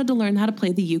always wanted to learn how to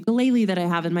play the ukulele that I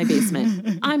have in my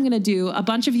basement. I'm going to do a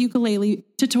bunch of ukulele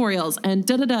tutorials and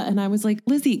And I was like,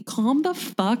 Lizzie, calm the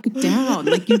fuck down.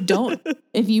 Like you don't,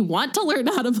 if you want to learn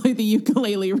how to play the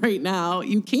ukulele right now,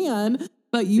 you can,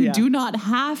 but you do not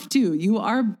have to. You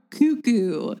are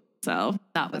cuckoo. So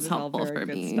that was helpful for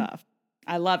me. Stuff.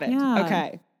 I love it. Yeah.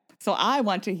 Okay. So I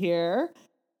want to hear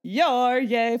your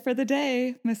yay for the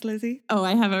day, Miss Lizzie. Oh,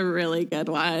 I have a really good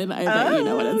one. I bet you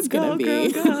know what it's going to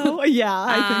be. Go. Yeah,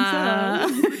 I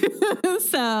think so.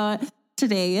 So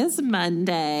today is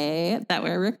Monday that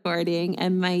we're recording,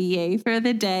 and my yay for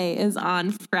the day is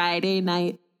on Friday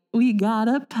night. We got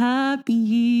a puppy.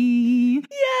 Yay!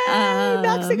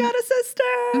 Maxie got a sister.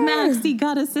 Maxie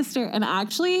got a sister. And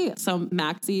actually, so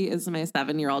Maxie is my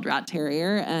 7-year-old rat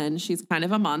terrier, and she's kind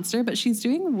of a monster, but she's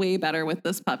doing way better with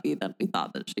this puppy than we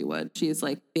thought that she would. She's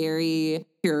like very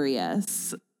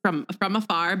curious from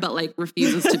afar, but like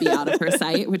refuses to be out of her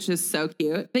sight, which is so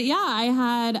cute. But yeah, I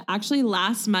had actually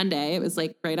last Monday, it was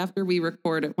like right after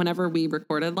whenever we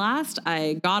recorded last,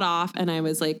 I got off and I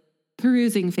was like,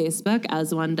 perusing Facebook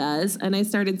as one does. And I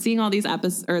started seeing all these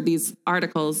these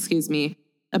articles,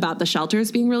 about the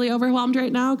shelters being really overwhelmed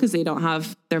right now because they don't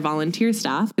have their volunteer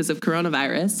staff because of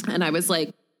coronavirus. And I was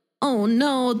like, oh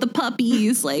no, the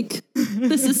puppies, like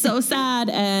this is so sad.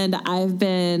 And I've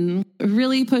been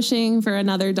really pushing for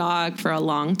another dog for a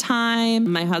long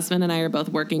time. My husband and I are both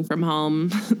working from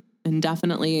home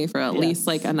indefinitely for at least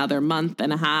like another month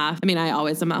and a half. I mean, I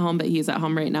always am at home, but he's at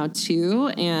home right now too.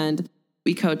 And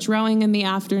we coach rowing in the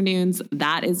afternoons.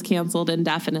 That is canceled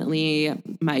indefinitely.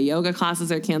 My yoga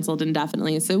classes are canceled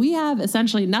indefinitely. So we have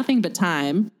essentially nothing but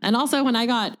time. And also when I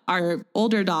got our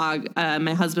older dog,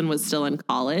 my husband was still in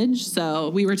college. So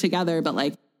we were together, but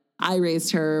like I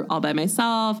raised her all by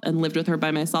myself and lived with her by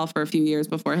myself for a few years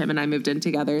before him and I moved in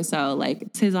together. So like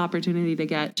it's his opportunity to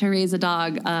get to raise a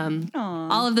dog.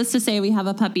 All of this to say we have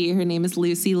a puppy. Her name is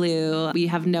Lucy Lou. We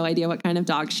have no idea what kind of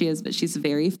dog she is, but she's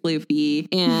very floofy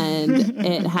and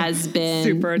it has been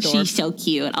super adorable. She's so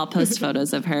cute. I'll post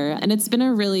photos of her. And it's been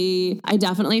I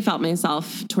definitely felt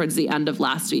myself towards the end of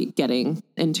last week getting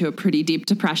into a pretty deep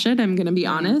depression. I'm going to be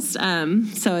honest.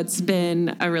 So it's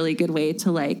been a really good way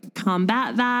to like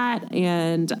combat that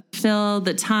and fill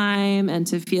the time and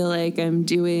to feel like I'm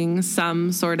doing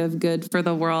some sort of good for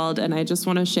the world. And I just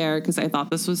want to share because I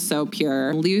thought this was so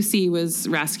pure. Lucy was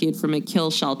rescued from a kill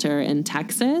shelter in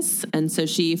Texas. And so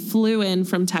she flew in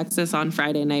from Texas on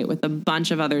Friday night with a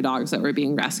bunch of other dogs that were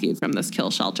being rescued from this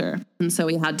kill shelter. And so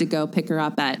we had to go pick her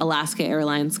up at Alaska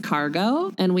Airlines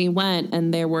Cargo. And we went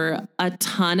and there were a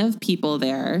ton of people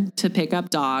there to pick up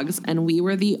dogs. And we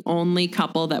were the only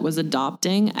couple that was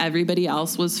adopting. Everybody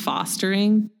else was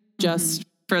fostering just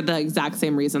for the exact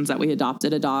same reasons that we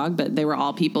adopted a dog. But they were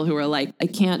all people who were like, I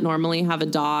can't normally have a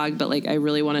dog, but like, I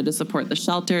really wanted to support the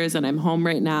shelters and I'm home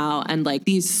right now. And like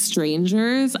these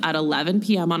strangers at 11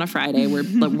 p.m. on a Friday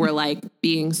were like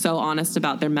being so honest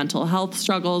about their mental health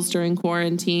struggles during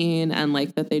quarantine and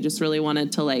like that they just really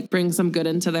wanted to like bring some good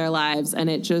into their lives. And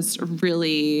it just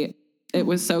really It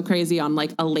was so crazy on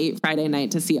like a late Friday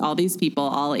night to see all these people,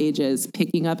 all ages,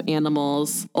 picking up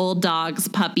animals, old dogs,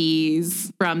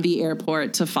 puppies from the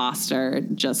airport to foster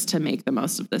just to make the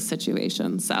most of this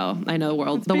situation. So I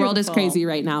know the world is crazy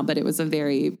right now, but it was a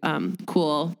very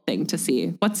cool thing to see.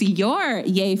 What's your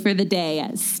yay for the day?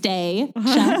 Stay,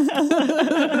 Chef.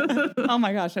 Oh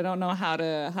my gosh, I don't know how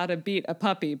to beat a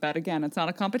puppy, but again, it's not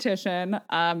a competition.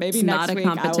 Maybe It's next not a week I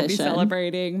will be competition.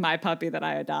 celebrating my puppy that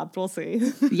I adopt. We'll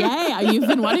see. Yay, you've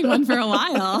been wanting one for a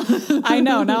while. I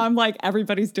know. Now I'm like,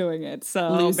 everybody's doing it. So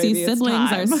Lucy's maybe it's siblings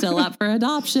time. are still up for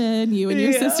adoption. You and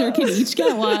your sister can each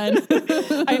get one.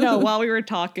 I know. While we were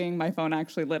talking, my phone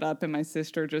actually lit up and my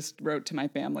sister just wrote to my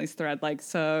family's thread, like,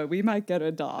 so we might get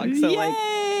a dog. So like,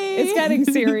 it's getting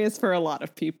serious for a lot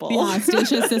of people. Yeah,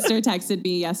 Stacia's sister texted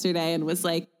me yesterday and was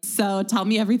like, so tell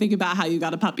me everything about how you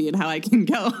got a puppy and how I can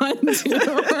go on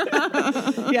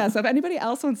too. Yeah, so if anybody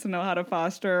else wants to know how to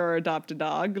foster or adopt a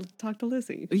dog, talk to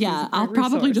Lizzie. Yeah, I'll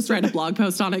probably just write a blog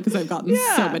post on it because I've gotten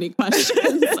so many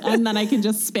questions. And then I can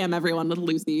just spam everyone with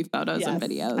Lucy photos and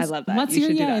videos. I love that. What's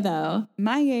your yay though?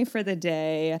 My yay for the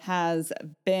day has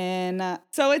been,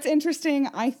 so it's interesting.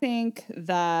 I think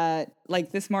that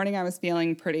like this morning I was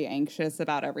feeling pretty anxious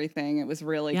about everything. It was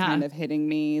really kind of hitting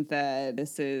me that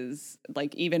this is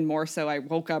like even more so. I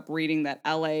woke up reading that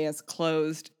LA has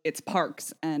closed its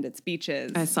parks and its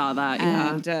beaches. I saw that.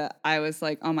 Yeah. And I was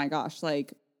like, oh my gosh,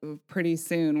 like pretty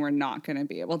soon we're not going to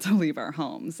be able to leave our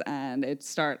homes. And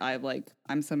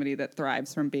I'm somebody that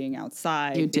thrives from being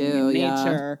outside, being in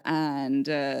nature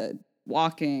and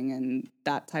walking and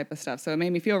that type of stuff. So it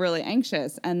made me feel really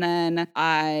anxious. And then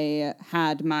I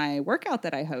had my workout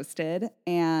that I hosted,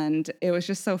 and it was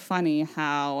just so funny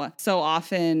how so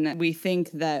often we think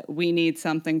that we need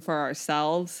something for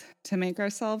ourselves to make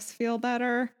ourselves feel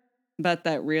better. But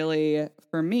that really,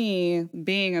 for me,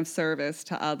 being of service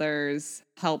to others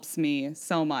helps me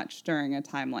so much during a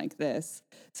time like this.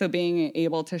 So being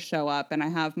able to show up, and I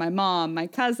have my mom, my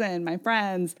cousin, my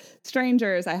friends,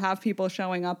 strangers, I have people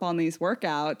showing up on these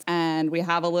workouts, and we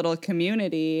have a little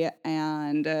community,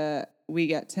 and we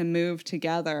get to move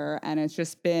together. And it's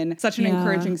just been such an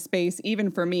encouraging space, even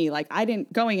for me. Like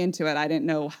going into it, I didn't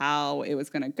know how it was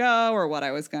going to go or what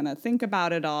I was going to think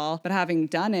about it all. But having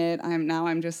done it,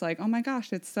 I'm just like, oh my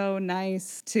gosh, it's so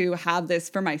nice to have this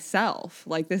for myself.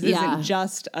 Like this isn't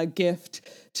just a gift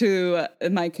to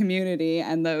my community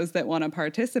and those that want to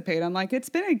participate. I'm like, it's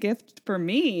been a gift for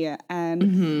me.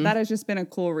 And that has just been a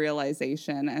cool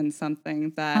realization and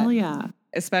something that,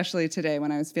 especially today when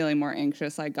I was feeling more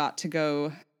anxious, I got to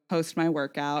go host my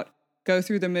workout, go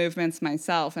through the movements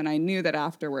myself. And I knew that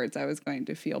afterwards I was going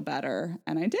to feel better.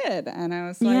 And I did. And I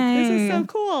was like, this is so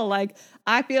cool. Like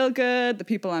I feel good. The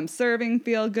people I'm serving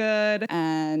feel good.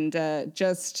 And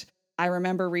I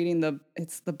remember reading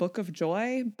it's the Book of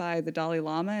Joy by the Dalai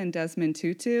Lama and Desmond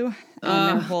Tutu.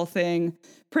 And their whole thing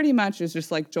pretty much is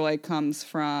just like joy comes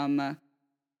from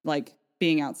like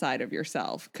being outside of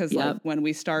yourself. Because like when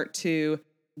we start to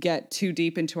get too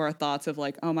deep into our thoughts of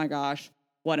like, oh my gosh,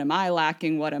 what am I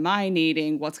lacking? What am I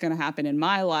needing? What's going to happen in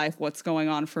my life? What's going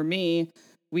on for me?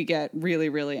 We get really,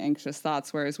 really anxious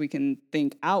thoughts, whereas we can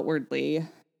think outwardly.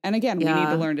 And again, we need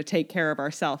to learn to take care of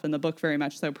ourselves. And the book very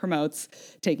much so promotes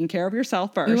taking care of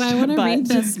yourself first. Ooh, I want to read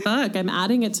this book. I'm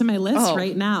adding it to my list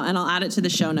right now. And I'll add it to the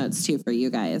show notes too for you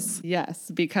guys.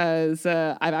 Yes, because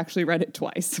I've actually read it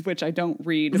twice, which I don't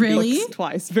read books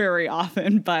twice very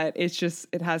often. But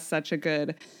it has such a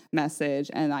good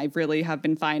message. And I really have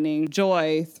been finding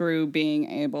joy through being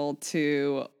able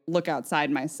to look outside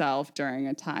myself during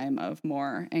a time of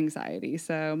more anxiety.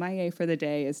 So my yay for the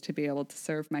day is to be able to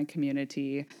serve my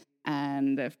community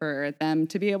and for them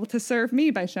to be able to serve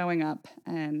me by showing up.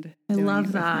 And I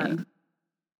love that.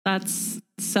 That's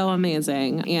so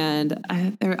amazing. And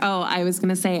I was going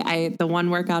to say, the one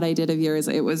workout I did of yours,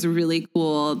 it was really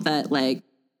cool that like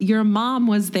your mom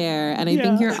was there and I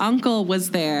think your uncle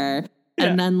was there.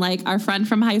 And then like our friend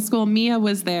from high school, Mia,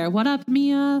 was there. What up,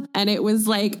 Mia? And it was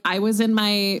like, I was in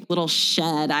my little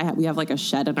shed. We have like a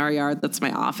shed in our yard. That's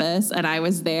my office. And I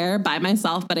was there by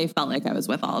myself, but I felt like I was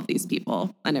with all of these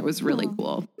people and it was really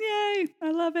cool. Yay. I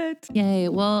love it. Yay.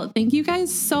 Well, thank you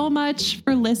guys so much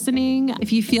for listening.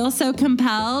 If you feel so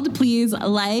compelled, please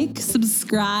like,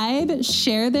 subscribe,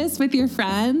 share this with your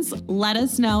friends. Let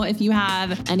us know if you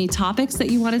have any topics that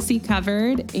you want to see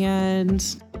covered. And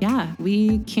yeah,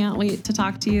 we can't wait to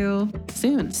talk to you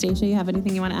soon. Stacia, you have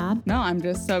anything you want to add? No, I'm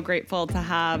just so grateful to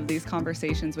have these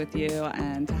conversations with you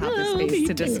and to have the me space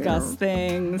to too. discuss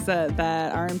things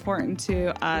that are important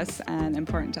to us and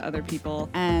important to other people,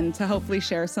 and to hopefully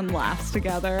share some laughs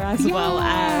together as well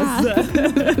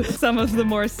as some of the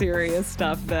more serious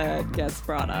stuff that gets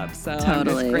brought up. So I'm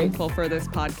just grateful for this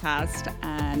podcast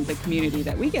and the community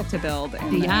that we get to build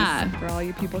in this, for all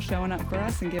you people showing up for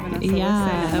us and giving us a listen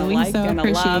and a like and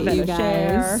a love and a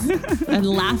share. And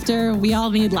laughter. We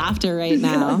all need laughter right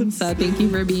now. Yes. So thank you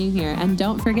for being here. And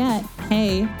don't forget,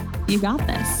 hey, you got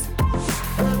this.